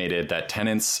 also intimated that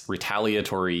tenants'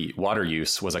 retaliatory water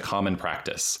use was a common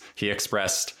practice. He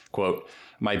expressed, quote,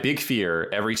 "My big fear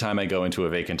every time I go into a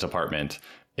vacant apartment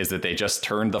is that they just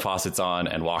turned the faucets on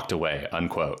and walked away,"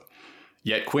 unquote.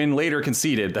 Yet Quinn later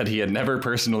conceded that he had never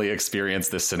personally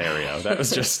experienced this scenario. That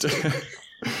was just...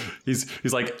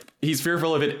 He's like, he's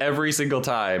fearful of it every single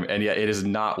time, and yet it has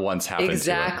not once happened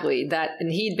exactly to him.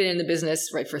 And he'd been in the business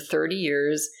for 30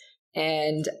 years,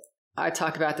 and I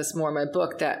talk about this more in my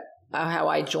book, that how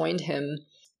I joined him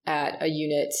at a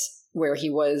unit where he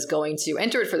was going to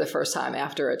enter it for the first time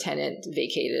after a tenant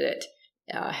vacated it.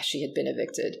 She had been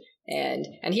evicted,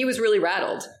 and he was really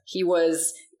rattled. He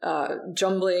was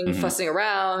jumbling, fussing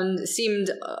around,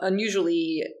 seemed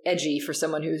unusually edgy for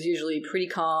someone who's usually pretty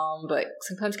calm, but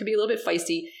sometimes could be a little bit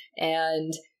feisty.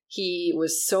 And he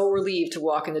was so relieved to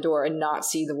walk in the door and not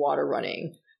see the water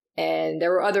running. And there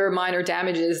were other minor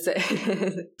damages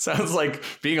that sounds like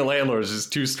being a landlord is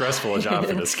just too stressful a job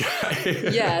for this guy.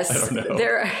 Yes, I don't know.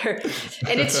 There are,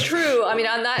 and it's true. I mean,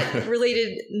 on that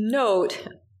related note,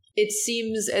 it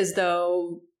seems as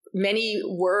though many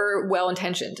were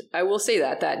well-intentioned. I will say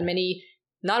that many,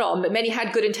 not all, but many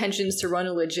had good intentions to run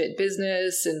a legit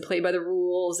business and play by the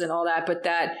rules and all that, but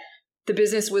that the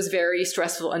business was very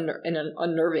stressful and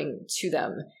unnerving to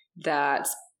them, that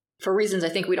for reasons I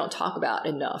think we don't talk about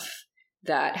enough,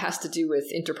 that has to do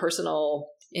with interpersonal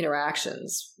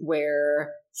interactions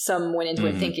where some went into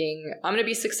it thinking, I'm going to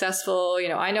be successful.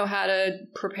 I know how to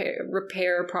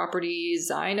repair properties.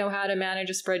 I know how to manage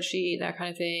a spreadsheet, that kind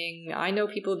of thing. I know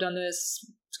people have done this.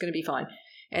 It's going to be fine.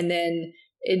 And then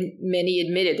many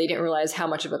admitted they didn't realize how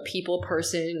much of a people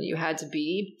person you had to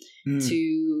be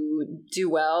to do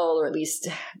well, or at least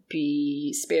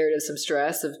be spared of some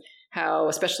stress of how,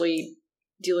 especially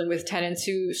dealing with tenants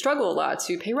who struggle a lot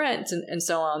to pay rent and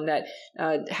so on, that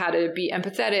how to be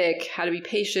empathetic, how to be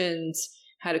patient,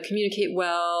 how to communicate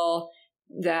well,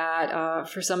 that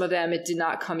for some of them it did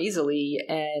not come easily,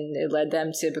 and it led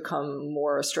them to become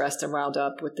more stressed and wound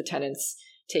up with the tenants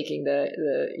taking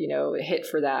the hit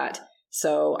for that.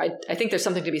 So I think there's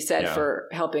something to be said for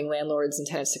helping landlords and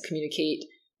tenants to communicate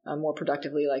more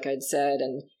productively, like I'd said,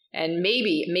 and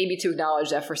maybe to acknowledge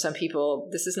that for some people,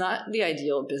 this is not the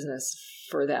ideal business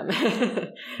for them.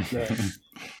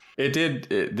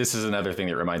 This is another thing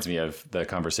that reminds me of the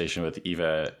conversation with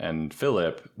Eva and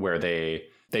Philip, where they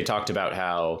talked about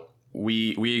how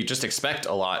we just expect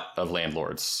a lot of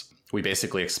landlords. We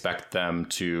basically expect them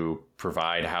to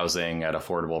provide housing at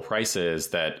affordable prices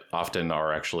that often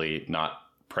are actually not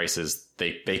prices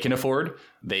they can afford.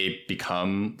 They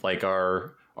become like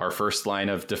our first line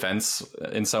of defense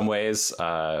in some ways,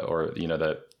 or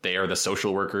they are the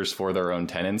social workers for their own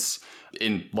tenants,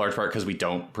 in large part because we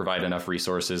don't provide enough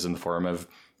resources in the form of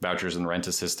vouchers and rent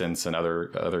assistance and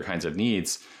other kinds of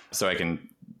needs. So I can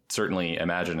certainly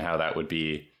imagine how that would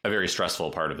be a very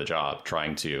stressful part of the job,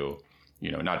 trying to,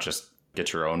 not just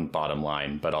get your own bottom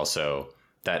line, but also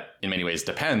that in many ways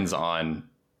depends on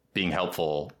being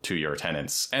helpful to your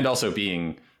tenants and also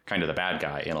being kind of the bad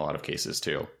guy in a lot of cases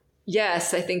too.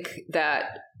 Yes, I think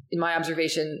that in my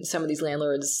observation, some of these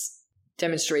landlords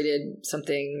demonstrated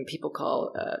something people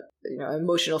call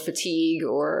emotional fatigue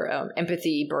or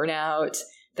empathy burnout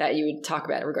that you would talk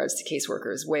about in regards to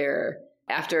caseworkers, where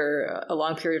after a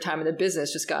long period of time in the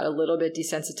business just got a little bit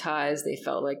desensitized. They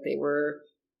felt like they were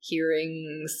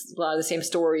hearing a lot of the same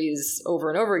stories over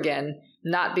and over again,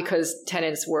 not because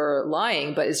tenants were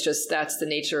lying, but it's just that's the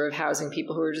nature of housing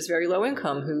people who are just very low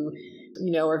income, who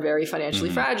are very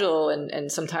financially fragile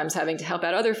and sometimes having to help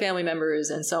out other family members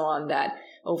and so on, that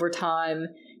over time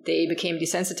they became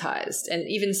desensitized and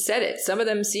even said it. Some of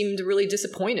them seemed really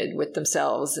disappointed with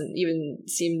themselves and even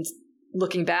seemed,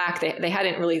 looking back, they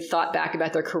hadn't really thought back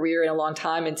about their career in a long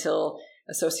time until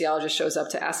a sociologist shows up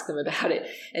to ask them about it,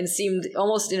 and seemed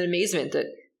almost in amazement that,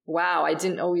 wow, I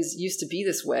didn't always used to be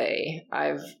this way.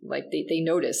 They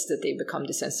noticed that they've become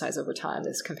desensitized over time.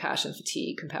 This compassion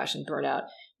fatigue, compassion burnout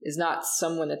is not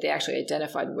someone that they actually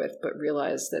identified with, but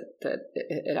realized that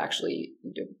it actually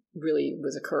really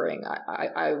was occurring.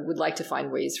 I would like to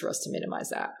find ways for us to minimize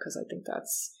that, because I think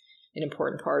that's an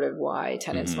important part of why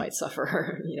tenants might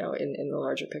suffer, in the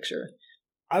larger picture.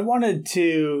 I wanted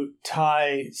to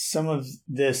tie some of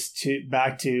this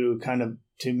back to kind of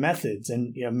to methods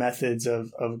and methods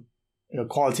of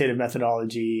qualitative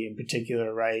methodology in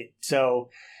particular, right? So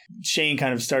Shane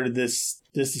kind of started this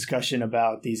discussion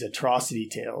about these atrocity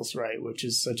tales, right? Which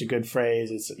is such a good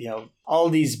phrase. It's all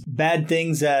these bad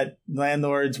things that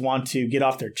landlords want to get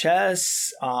off their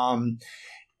chests,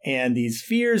 and these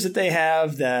fears that they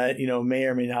have that may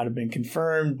or may not have been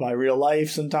confirmed by real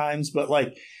life sometimes, but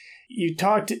like. You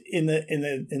talked in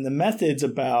the methods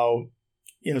about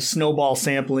snowball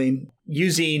sampling,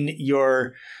 using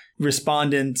your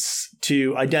respondents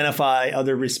to identify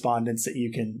other respondents that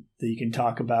you can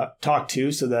talk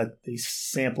to, so that they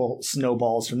sample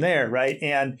snowballs from there, right?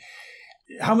 And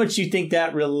how much do you think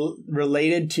that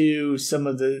related to some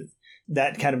of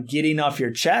that kind of getting off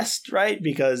your chest, right?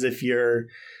 Because if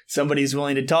somebody's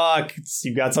willing to talk,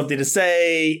 you've got something to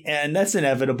say, and that's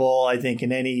inevitable, I think,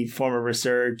 in any form of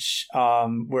research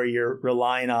where you're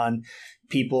relying on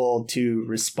people to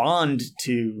respond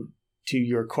to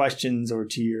your questions or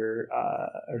to your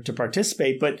or to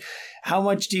participate. But how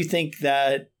much do you think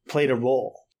that played a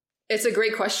role? It's a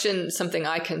great question, something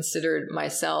I considered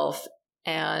myself.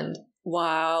 And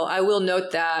while I will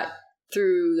note that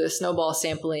through the snowball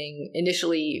sampling,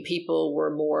 initially people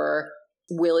were more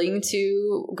willing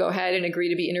to go ahead and agree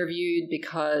to be interviewed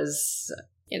because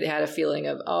they had a feeling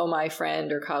of, oh, my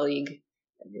friend or colleague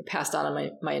passed on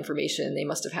my information. They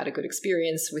must have had a good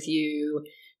experience with you,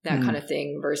 that kind of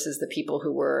thing, versus the people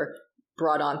who were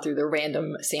brought on through the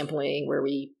random sampling where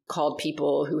we called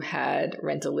people who had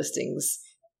rental listings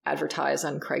advertised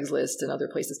on Craigslist and other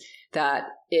places, that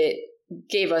it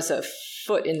gave us a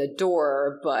foot in the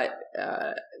door. But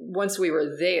once we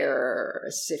were there,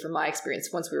 say from my experience,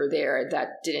 once we were there,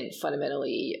 that didn't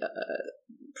fundamentally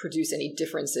produce any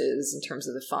differences in terms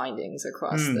of the findings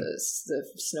across the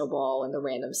snowball and the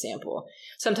random sample.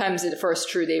 Sometimes at first,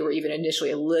 true, they were even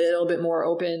initially a little bit more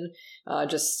open,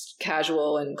 just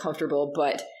casual and comfortable.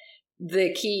 But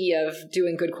the key of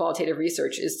doing good qualitative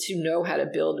research is to know how to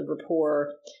build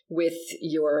rapport with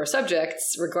your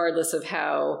subjects, regardless of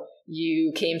how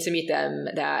you came to meet them,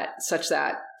 such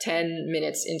that 10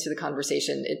 minutes into the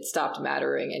conversation, it stopped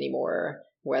mattering anymore,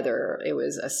 whether it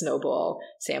was a snowball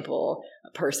sample,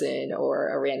 a person, or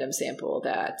a random sample,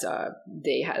 that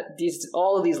they had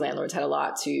all of these landlords had a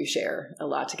lot to share, a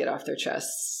lot to get off their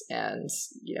chests. And,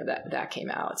 that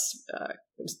came out.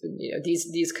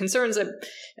 These concerns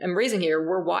I'm raising here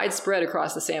were widespread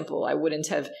across the sample. I wouldn't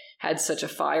have had such a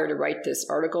fire to write this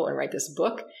article and write this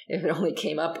book if it only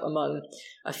came up among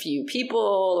a few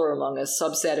people or among a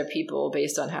subset of people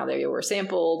based on how they were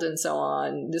sampled and so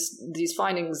on. These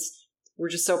findings were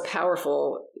just so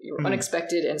powerful,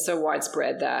 unexpected, and so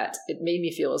widespread that it made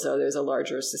me feel as though there's a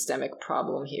larger systemic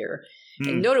problem here.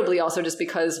 And notably also just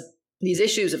because these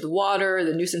issues of the water,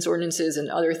 the nuisance ordinances, and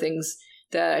other things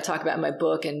that I talk about in my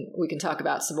book, and we can talk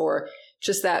about some more,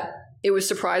 just that it was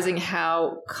surprising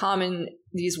how common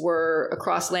these were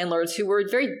across landlords who were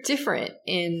very different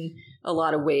in a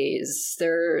lot of ways.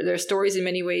 Their stories in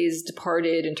many ways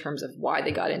departed in terms of why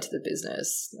they got into the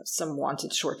business. Some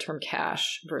wanted short-term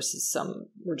cash versus some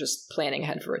were just planning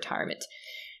ahead for retirement.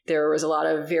 There was a lot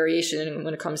of variation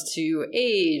when it comes to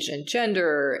age and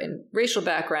gender and racial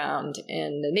background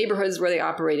and the neighborhoods where they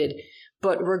operated.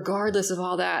 But regardless of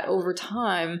all that, over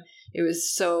time, it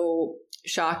was so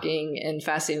shocking and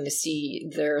fascinating to see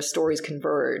their stories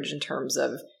converge in terms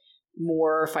of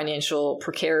more financial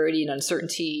precarity and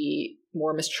uncertainty,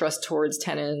 more mistrust towards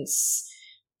tenants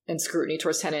and scrutiny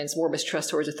towards tenants, more mistrust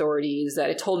towards authorities,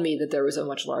 that it told me that there was a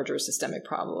much larger systemic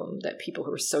problem, that people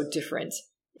who are so different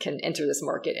can enter this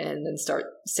market and then start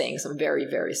saying some very,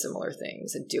 very similar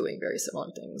things and doing very similar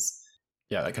things.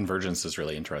 Yeah, that convergence is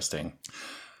really interesting.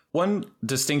 One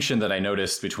distinction that I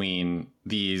noticed between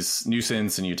these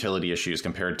nuisance and utility issues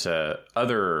compared to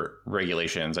other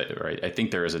regulations, I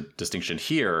think there is a distinction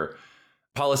here.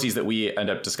 Policies that we end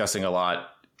up discussing a lot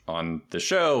on the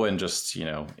show and just,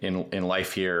 in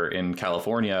life here in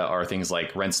California are things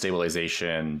like rent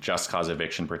stabilization, just cause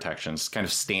eviction protections, kind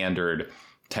of standard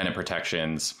tenant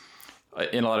protections.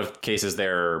 In a lot of cases,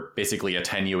 they're basically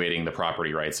attenuating the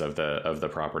property rights of the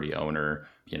property owner,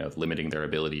 limiting their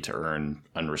ability to earn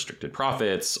unrestricted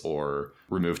profits or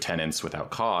remove tenants without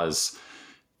cause.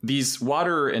 These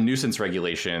water and nuisance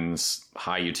regulations,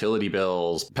 high utility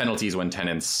bills, penalties when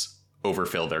tenants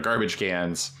overfill their garbage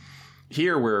cans.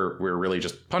 Here, we're really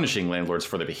just punishing landlords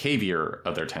for the behavior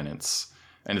of their tenants,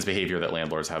 and it's behavior that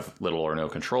landlords have little or no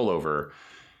control over.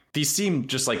 These seem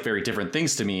just like very different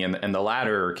things to me, and the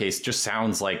latter case just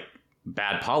sounds like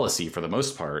bad policy for the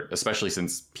most part, especially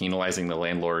since penalizing the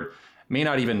landlord may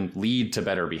not even lead to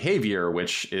better behavior,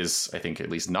 which is, I think, at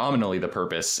least nominally the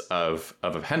purpose of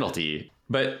a penalty.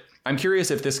 But I'm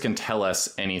curious if this can tell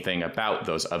us anything about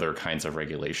those other kinds of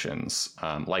regulations,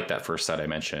 like that first set I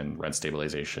mentioned, rent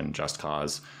stabilization, just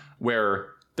cause, where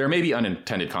there may be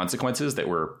unintended consequences that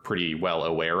we're pretty well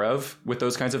aware of with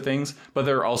those kinds of things, but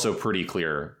there are also pretty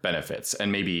clear benefits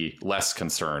and maybe less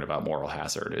concern about moral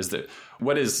hazard.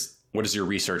 What is your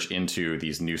research into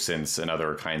these nuisance and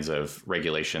other kinds of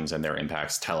regulations and their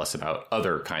impacts tell us about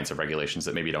other kinds of regulations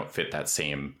that maybe don't fit that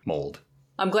same mold?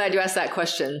 I'm glad you asked that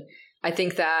question. I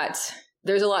think that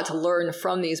there's a lot to learn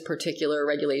from these particular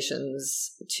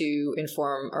regulations to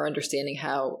inform our understanding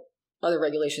how other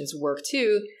regulations work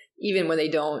too, even when they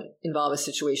don't involve a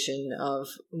situation of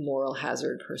moral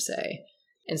hazard per se.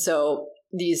 And so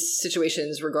these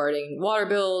situations regarding water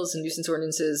bills and nuisance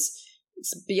ordinances,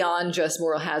 it's beyond just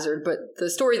moral hazard, but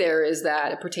the story there is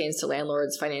that it pertains to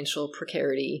landlords' financial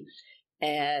precarity,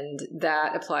 and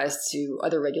that applies to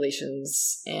other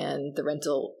regulations and the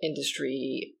rental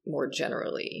industry more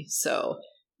generally. So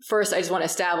first, I just want to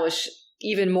establish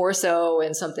even more so,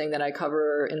 and something that I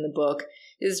cover in the book,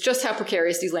 is just how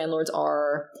precarious these landlords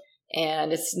are.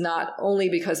 And it's not only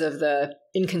because of the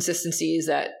inconsistencies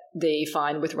that they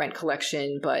find with rent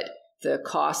collection, but the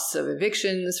costs of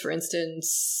evictions, for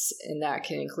instance, and that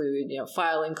can include,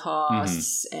 filing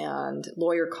costs and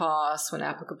lawyer costs when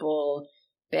applicable,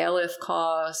 bailiff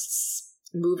costs,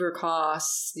 mover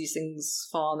costs. These things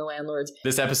fall on the landlords.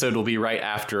 This episode will be right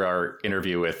after our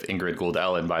interview with Ingrid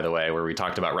Gould-Ellen, by the way, where we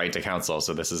talked about right to counsel.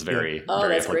 So this is very,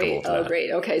 very that's applicable great. to that. Oh,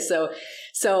 great. Okay.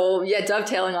 So yeah,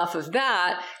 dovetailing off of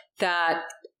that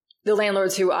the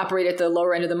landlords who operate at the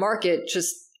lower end of the market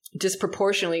just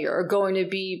disproportionately are going to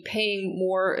be paying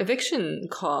more eviction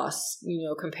costs,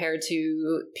 compared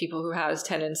to people who house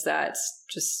tenants that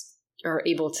just are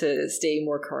able to stay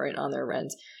more current on their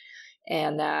rent.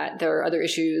 And that there are other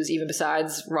issues, even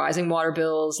besides rising water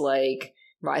bills, like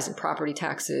rising property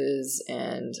taxes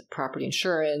and property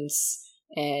insurance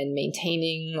and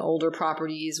maintaining older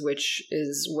properties, which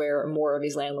is where more of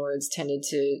these landlords tended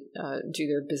to do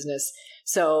their business.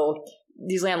 So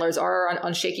these landlords are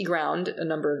on shaky ground, a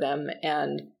number of them,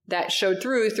 and that showed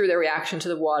through their reaction to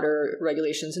the water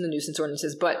regulations and the nuisance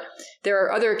ordinances. But there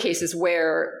are other cases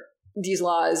where these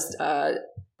laws are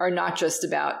not just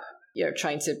about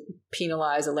trying to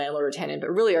penalize a landlord or tenant,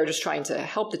 but really are just trying to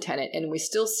help the tenant. And we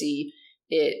still see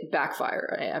it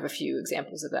backfire. I have a few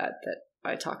examples of that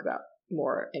I talk about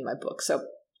more in my book. So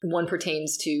one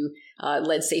pertains to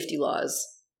lead safety laws,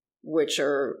 which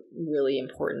are really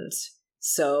important.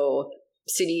 So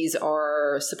cities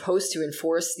are supposed to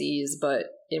enforce these, but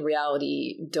in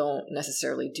reality don't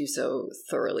necessarily do so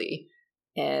thoroughly.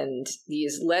 And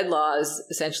these lead laws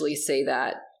essentially say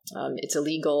that it's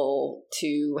illegal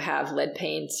to have lead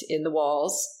paint in the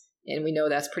walls. And we know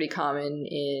that's pretty common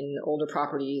in older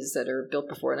properties that are built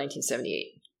before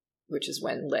 1978, which is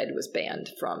when lead was banned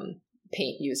from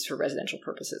paint used for residential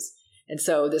purposes. And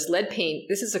so this lead paint,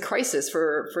 this is a crisis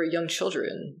for young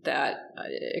children, that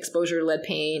exposure to lead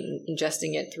paint,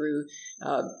 ingesting it through,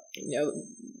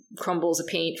 crumbles of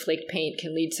paint, flaked paint,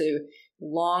 can lead to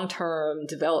long-term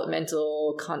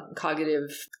developmental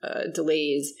cognitive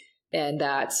delays, and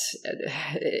that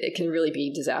it can really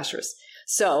be disastrous.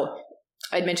 So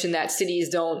I'd mentioned that cities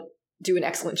don't do an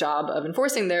excellent job of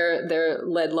enforcing their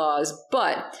lead laws,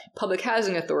 but public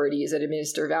housing authorities that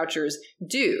administer vouchers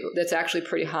do. That's actually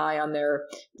pretty high on their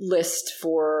list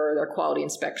for their quality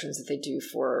inspections that they do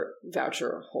for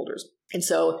voucher holders. And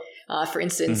so, for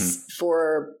instance,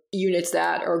 for units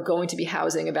that are going to be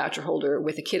housing a voucher holder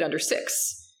with a kid under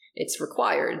 6, it's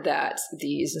required that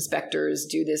these inspectors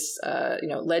do this,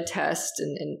 lead test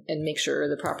and make sure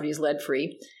the property is lead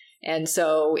free. And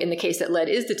so in the case that lead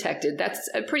is detected, that's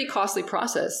a pretty costly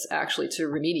process actually to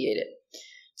remediate it.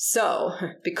 So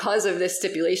because of this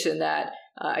stipulation that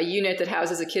a unit that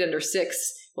houses a kid under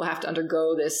 6 will have to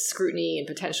undergo this scrutiny and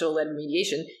potential lead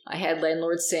remediation, I had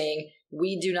landlords saying,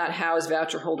 we do not house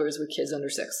voucher holders with kids under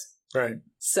 6. Right.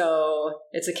 So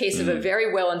it's a case of a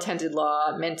very well-intended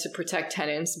law meant to protect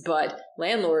tenants, but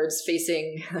landlords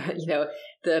facing,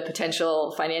 the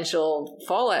potential financial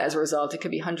fallout as a result, it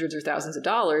could be hundreds or thousands of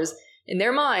dollars. In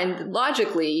their mind,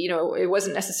 logically, it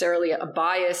wasn't necessarily a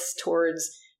bias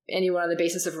towards anyone on the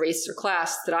basis of race or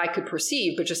class that I could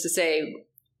perceive, but just to say,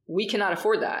 we cannot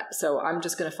afford that. So I'm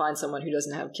just going to find someone who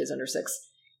doesn't have kids under 6,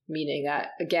 meaning that,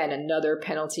 again, another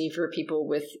penalty for people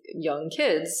with young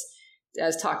kids,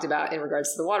 as talked about in regards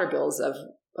to the water bills of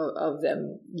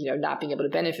them, not being able to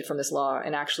benefit from this law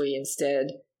and actually instead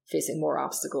facing more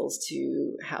obstacles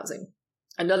to housing.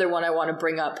 Another one I want to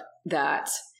bring up that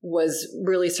was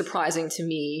really surprising to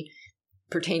me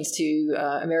pertains to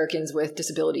Americans with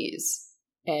disabilities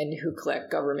and who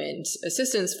collect government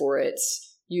assistance for it,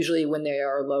 usually when they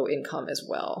are low income as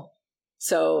well.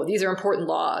 So these are important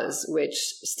laws which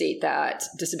state that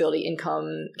disability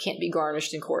income can't be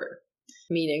garnished in court,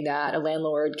 meaning that a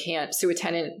landlord can't sue a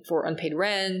tenant for unpaid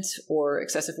rent or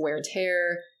excessive wear and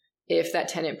tear if that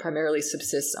tenant primarily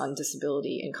subsists on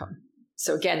disability income.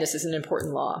 So again, this is an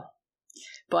important law.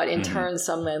 But in turn,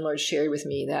 some landlords shared with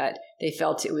me that they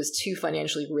felt it was too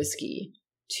financially risky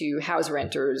to house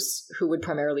renters who would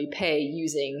primarily pay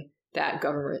using that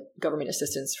government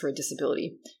assistance for a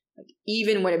disability.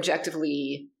 Even when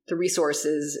objectively the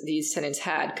resources these tenants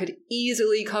had could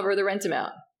easily cover the rent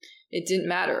amount. It didn't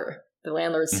matter. The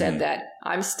landlord said that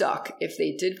I'm stuck. If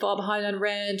they did fall behind on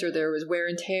rent or there was wear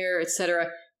and tear, etc.,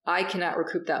 I cannot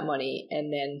recoup that money.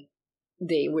 And then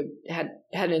they had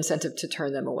an incentive to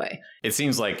turn them away. It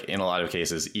seems like in a lot of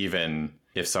cases, even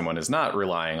if someone is not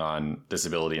relying on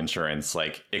disability insurance,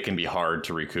 like it can be hard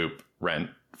to recoup rent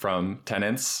from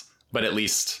tenants. But at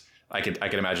least I could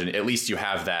imagine at least you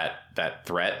have that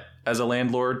threat as a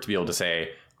landlord to be able to say,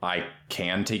 I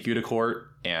can take you to court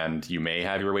and you may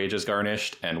have your wages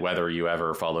garnished, and whether you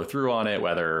ever follow through on it,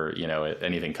 whether,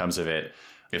 anything comes of it,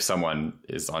 if someone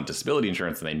is on disability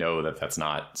insurance and they know that that's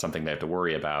not something they have to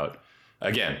worry about.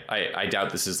 Again, I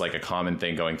doubt this is like a common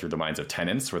thing going through the minds of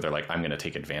tenants where they're like, I'm going to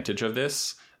take advantage of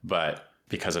this. But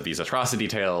because of these atrocity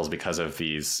tales, because of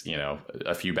these,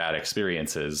 a few bad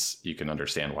experiences, you can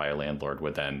understand why a landlord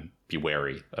would then be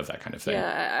wary of that kind of thing.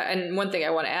 Yeah. And one thing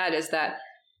I want to add is that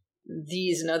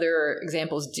these and other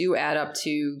examples do add up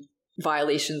to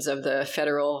violations of the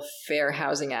Federal Fair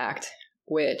Housing Act,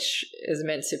 which is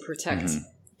meant to protect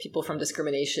people from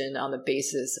discrimination on the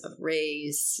basis of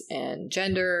race and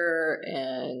gender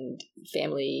and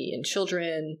family and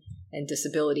children and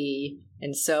disability.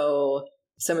 And so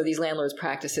some of these landlords'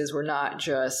 practices were not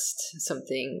just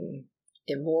something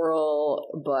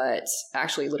immoral, but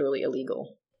actually literally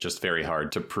illegal. Just very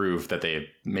hard to prove that they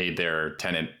made their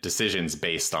tenant decisions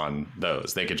based on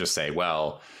those. They could just say,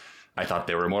 well, I thought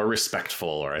they were more respectful,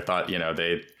 or I thought,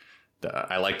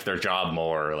 I liked their job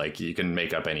more. Like, you can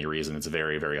make up any reason. It's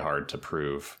very, very hard to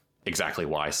prove exactly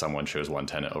why someone chose one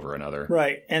tenant over another.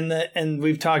 Right. And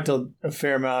we've talked a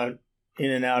fair amount in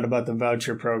and out about the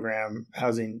voucher program,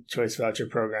 housing choice voucher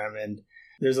program. And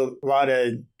there's a lot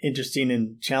of interesting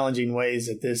and challenging ways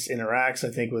that this interacts,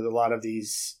 I think, with a lot of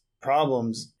these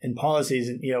problems and policies.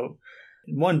 And,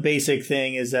 one basic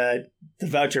thing is that the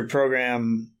voucher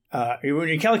program, when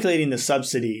you're calculating the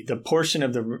subsidy, the portion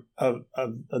of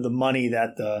the money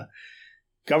that the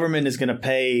government is going to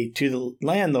pay to the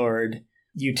landlord,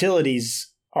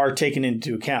 utilities are taken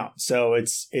into account. So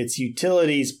it's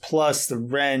utilities plus the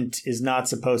rent is not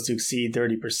supposed to exceed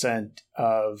 30%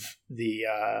 of the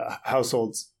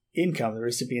household's income, the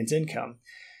recipient's income.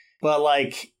 But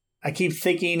I keep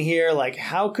thinking here,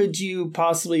 how could you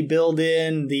possibly build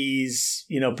in these,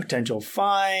 potential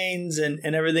fines and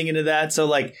everything into that?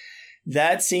 So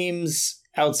that seems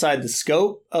outside the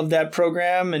scope of that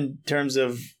program in terms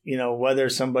of, whether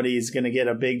somebody's going to get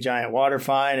a big giant water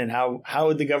fine and how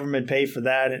would the government pay for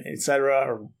that, and et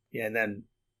cetera. And then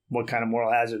what kind of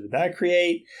moral hazard would that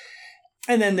create?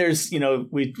 And then there's,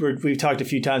 we've talked a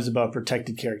few times about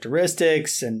protected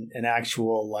characteristics and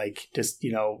actual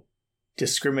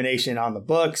discrimination on the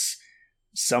books.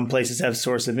 Some places have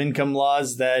source of income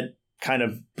laws that kind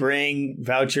of bring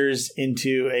vouchers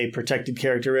into a protected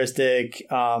characteristic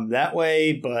that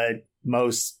way, but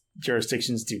most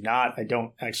jurisdictions do not. I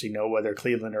don't actually know whether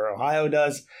Cleveland or Ohio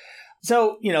does.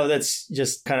 So, that's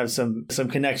just kind of some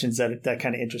connections that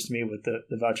kind of interest me with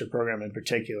the voucher program in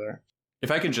particular. If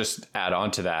I can just add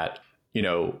on to that,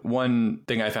 one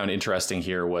thing I found interesting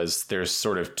here was there's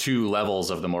sort of two levels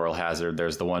of the moral hazard.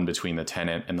 There's the one between the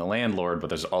tenant and the landlord, but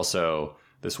there's also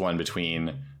this one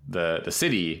between the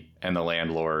city and the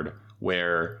landlord,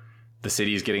 where the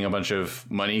city is getting a bunch of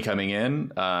money coming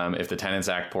in if the tenants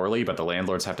act poorly, but the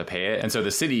landlords have to pay it. And so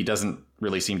the city doesn't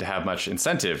really seem to have much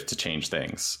incentive to change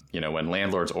things. When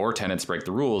landlords or tenants break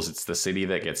the rules, it's the city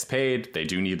that gets paid. They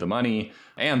do need the money.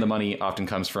 And the money often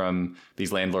comes from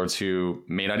these landlords who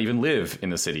may not even live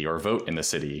in the city or vote in the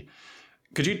city.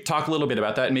 Could you talk a little bit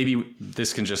about that? And maybe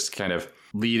this can just kind of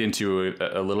lead into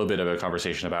a little bit of a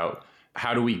conversation about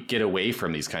how do we get away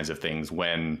from these kinds of things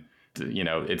when,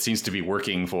 it seems to be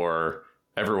working for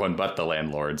everyone but the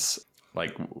landlords.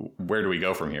 Where do we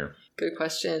go from here? Good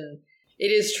question. It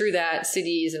is true that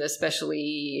cities, and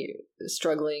especially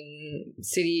struggling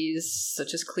cities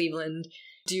such as Cleveland,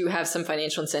 do have some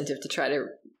financial incentive to try to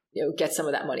get some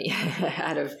of that money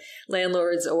out of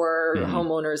landlords or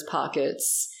homeowners'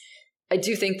 pockets. I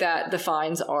do think that the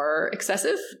fines are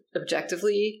excessive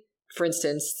objectively. For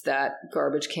instance, that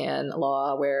garbage can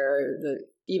law where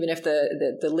even if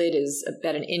the lid is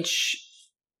about an inch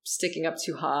sticking up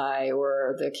too high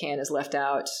or the can is left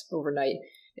out overnight,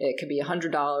 it could be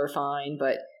 $100 fine.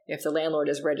 But if the landlord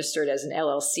is registered as an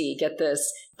LLC, get this,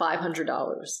 $500.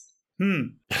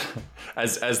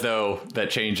 As though that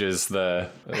changes the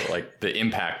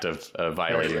impact of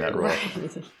violating that rule.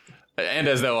 Right. And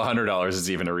as though $100 is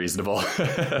even a reasonable fee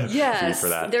for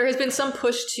that. There has been some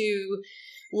push to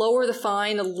lower the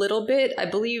fine a little bit. I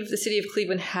believe the city of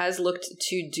Cleveland has looked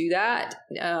to do that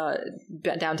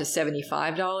down to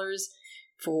 $75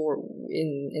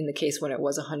 in the case when it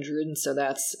was $100. And so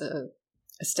that's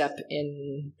a step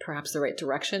in perhaps the right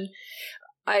direction.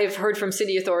 I've heard from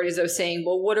city authorities, though, saying,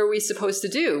 well, what are we supposed to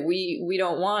do? We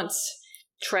don't want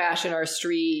trash in our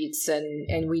streets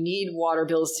and we need water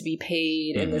bills to be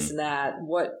paid and this and that.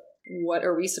 What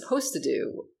are we supposed to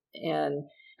do? And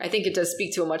I think it does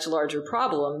speak to a much larger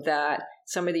problem that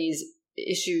some of these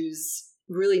issues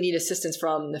really need assistance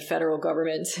from the federal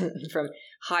government, from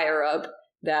higher up,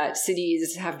 that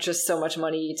cities have just so much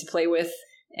money to play with.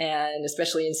 And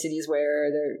especially in cities where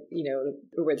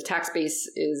where the tax base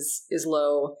is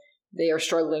low, they are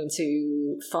struggling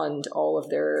to fund all of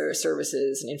their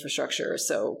services and infrastructure.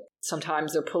 So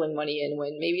sometimes they're pulling money in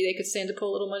when maybe they could stand to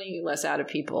pull a little money less out of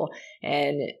people.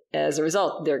 And as a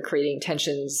result, they're creating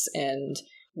tensions and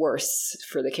worse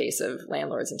for the case of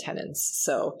landlords and tenants.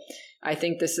 So I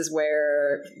think this is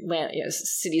where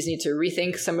cities need to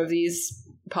rethink some of these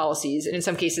policies. And in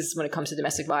some cases, when it comes to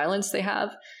domestic violence,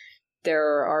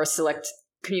 there are select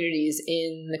communities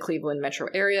in the Cleveland metro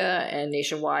area and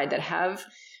nationwide that have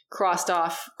crossed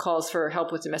off calls for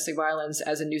help with domestic violence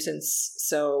as a nuisance.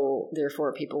 So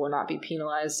therefore, people will not be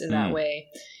penalized in that way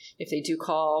if they do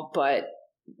call. But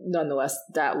nonetheless,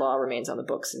 that law remains on the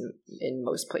books in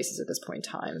most places at this point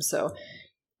in time. So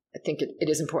I think it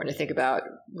is important to think about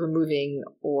removing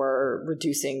or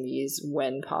reducing these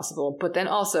when possible, but then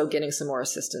also getting some more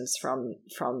assistance from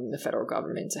the federal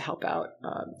government to help out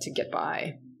to get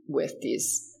by with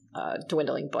these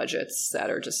dwindling budgets that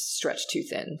are just stretched too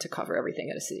thin to cover everything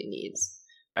that a city needs.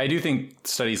 I do think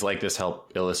studies like this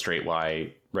help illustrate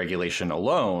why regulation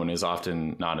alone is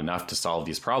often not enough to solve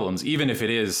these problems, even if it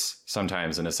is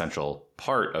sometimes an essential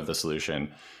part of the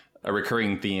solution. A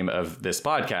recurring theme of this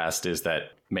podcast is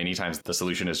that many times the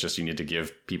solution is just you need to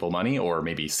give people money, or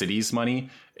maybe cities money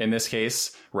in this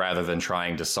case, rather than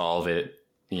trying to solve it,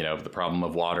 the problem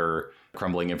of water,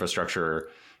 crumbling infrastructure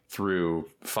through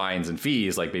fines and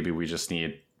fees. Like maybe we just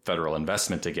need federal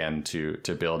investment again to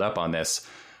build up on this.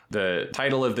 The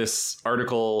title of this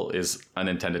article is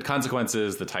Unintended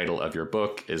Consequences. The title of your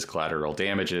book is Collateral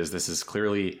Damages. This is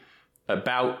clearly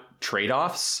about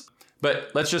trade-offs.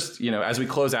 But let's just, as we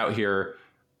close out here,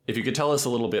 if you could tell us a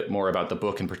little bit more about the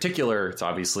book in particular. It's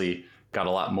obviously got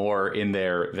a lot more in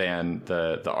there than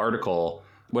the article.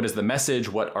 What is the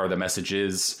message? What are the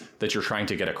messages that you're trying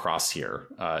to get across here?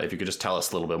 If you could just tell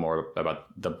us a little bit more about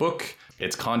the book,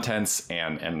 its contents,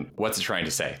 and what's it trying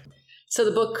to say. So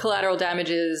the book Collateral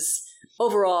Damages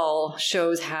overall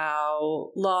shows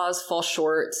how laws fall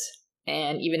short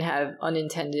and even have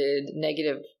unintended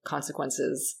negative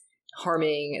consequences,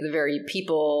 harming the very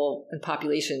people and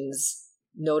populations,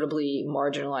 notably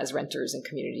marginalized renters and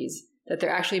communities, that they're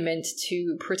actually meant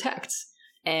to protect.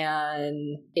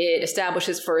 And it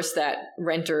establishes first that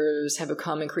renters have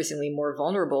become increasingly more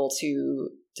vulnerable to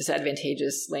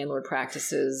disadvantageous landlord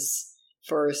practices,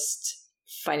 first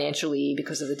financially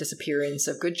because of the disappearance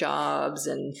of good jobs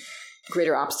and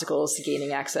greater obstacles to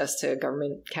gaining access to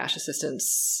government cash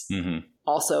assistance.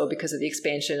 Also because of the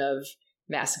expansion of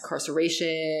mass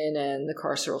incarceration and the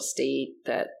carceral state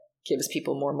that gives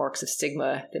people more marks of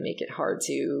stigma that make it hard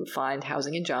to find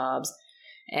housing and jobs.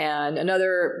 And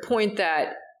another point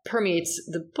that permeates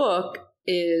the book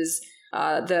is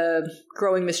the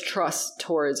growing mistrust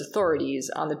towards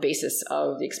authorities on the basis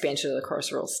of the expansion of the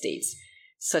carceral states,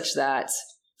 such that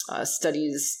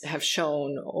studies have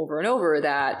shown over and over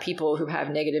that people who have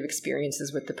negative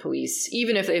experiences with the police,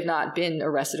 even if they've not been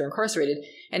arrested or incarcerated,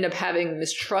 end up having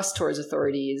mistrust towards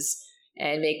authorities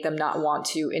and make them not want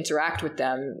to interact with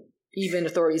them, even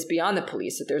authorities beyond the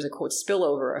police, that there's a, quote,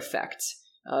 spillover effect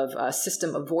of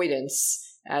system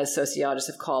avoidance, as sociologists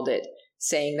have called it,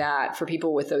 saying that for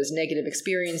people with those negative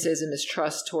experiences and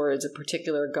mistrust towards a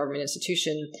particular government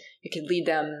institution, it could lead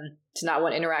them to not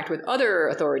want to interact with other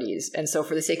authorities. And so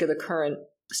for the sake of the current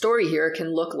story here, it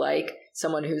can look like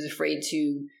someone who's afraid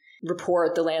to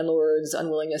report the landlord's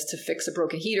unwillingness to fix a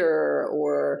broken heater,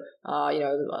 or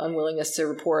unwillingness to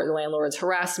report the landlord's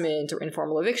harassment or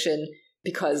informal eviction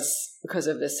because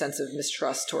of this sense of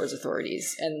mistrust towards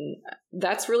authorities. And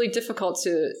that's really difficult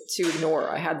to ignore.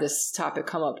 I had this topic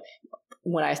come up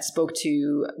when I spoke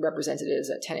to representatives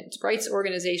at tenant rights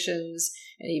organizations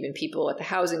and even people at the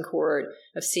housing court,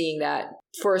 of seeing that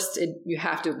first, you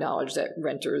have to acknowledge that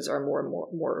renters are more and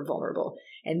more vulnerable.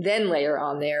 And then layer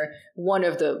on there, one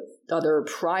of the other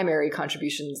primary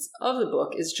contributions of the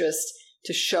book is just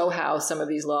to show how some of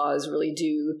these laws really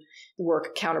do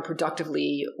work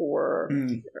counterproductively or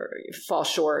fall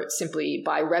short simply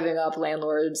by revving up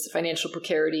landlords' financial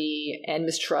precarity and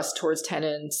mistrust towards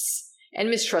tenants and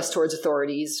mistrust towards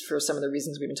authorities for some of the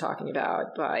reasons we've been talking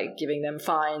about, by giving them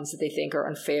fines that they think are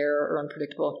unfair or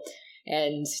unpredictable.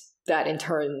 And that in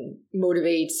turn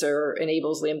motivates or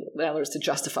enables landlords to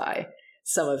justify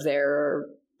some of their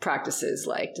practices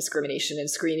like discrimination in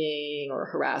screening or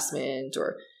harassment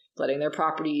or letting their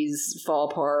properties fall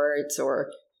apart or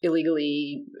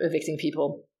illegally evicting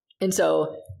people. And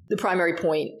so the primary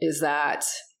point the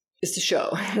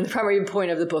primary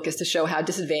point of the book is to show how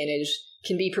disadvantage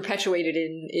can be perpetuated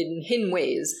in hidden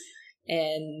ways,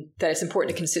 and that it's important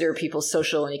to consider people's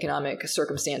social and economic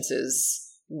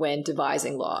circumstances when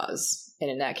devising laws,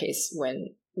 and in that case, when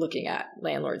looking at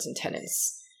landlords and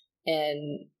tenants.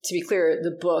 And to be clear,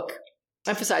 the book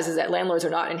emphasizes that landlords are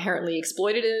not inherently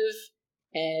exploitative,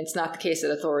 and it's not the case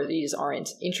that authorities aren't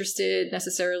interested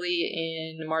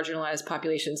necessarily in marginalized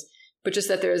populations, but just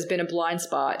that there has been a blind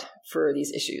spot for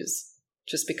these issues,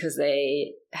 just because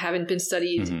they haven't been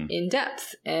studied in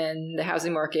depth, and the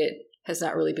housing market has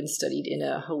not really been studied in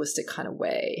a holistic kind of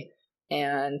way.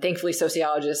 And thankfully,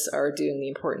 sociologists are doing the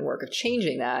important work of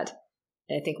changing that.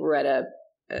 And I think we're at a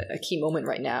a key moment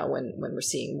right now when we're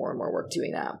seeing more and more work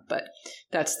doing that. But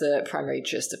that's the primary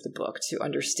gist of the book, to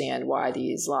understand why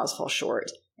these laws fall short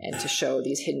and to show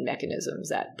these hidden mechanisms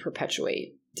that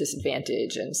perpetuate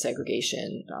disadvantage and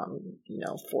segregation,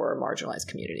 for marginalized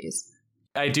communities.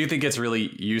 I do think it's really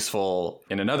useful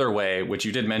in another way, which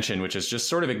you did mention, which is just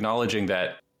sort of acknowledging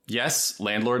that, yes,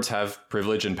 landlords have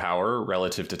privilege and power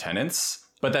relative to tenants,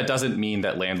 but that doesn't mean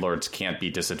that landlords can't be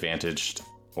disadvantaged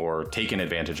or taken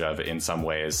advantage of in some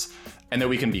ways, and that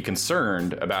we can be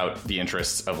concerned about the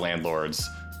interests of landlords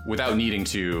without needing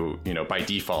to, by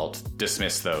default,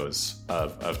 dismiss those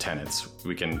of tenants.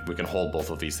 We can hold both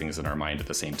of these things in our mind at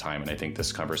the same time. And I think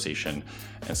this conversation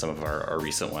and some of our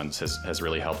recent ones has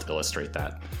really helped illustrate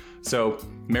that. So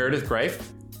Meredith Greif,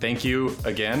 thank you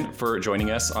again for joining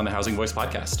us on the Housing Voice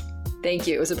podcast. Thank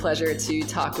you. It was a pleasure to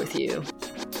talk with you.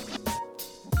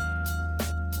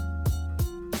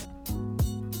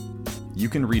 You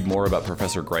can read more about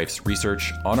Professor Greif's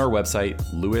research on our website,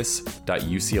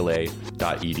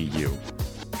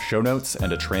 lewis.ucla.edu. Show notes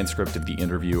and a transcript of the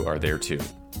interview are there too.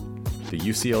 The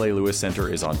UCLA Lewis Center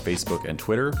is on Facebook and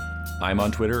Twitter. I'm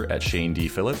on Twitter at Shane D.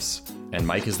 Phillips, and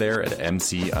Mike is there at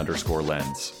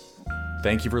MC_lens.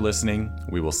 Thank you for listening.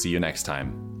 We will see you next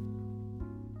time.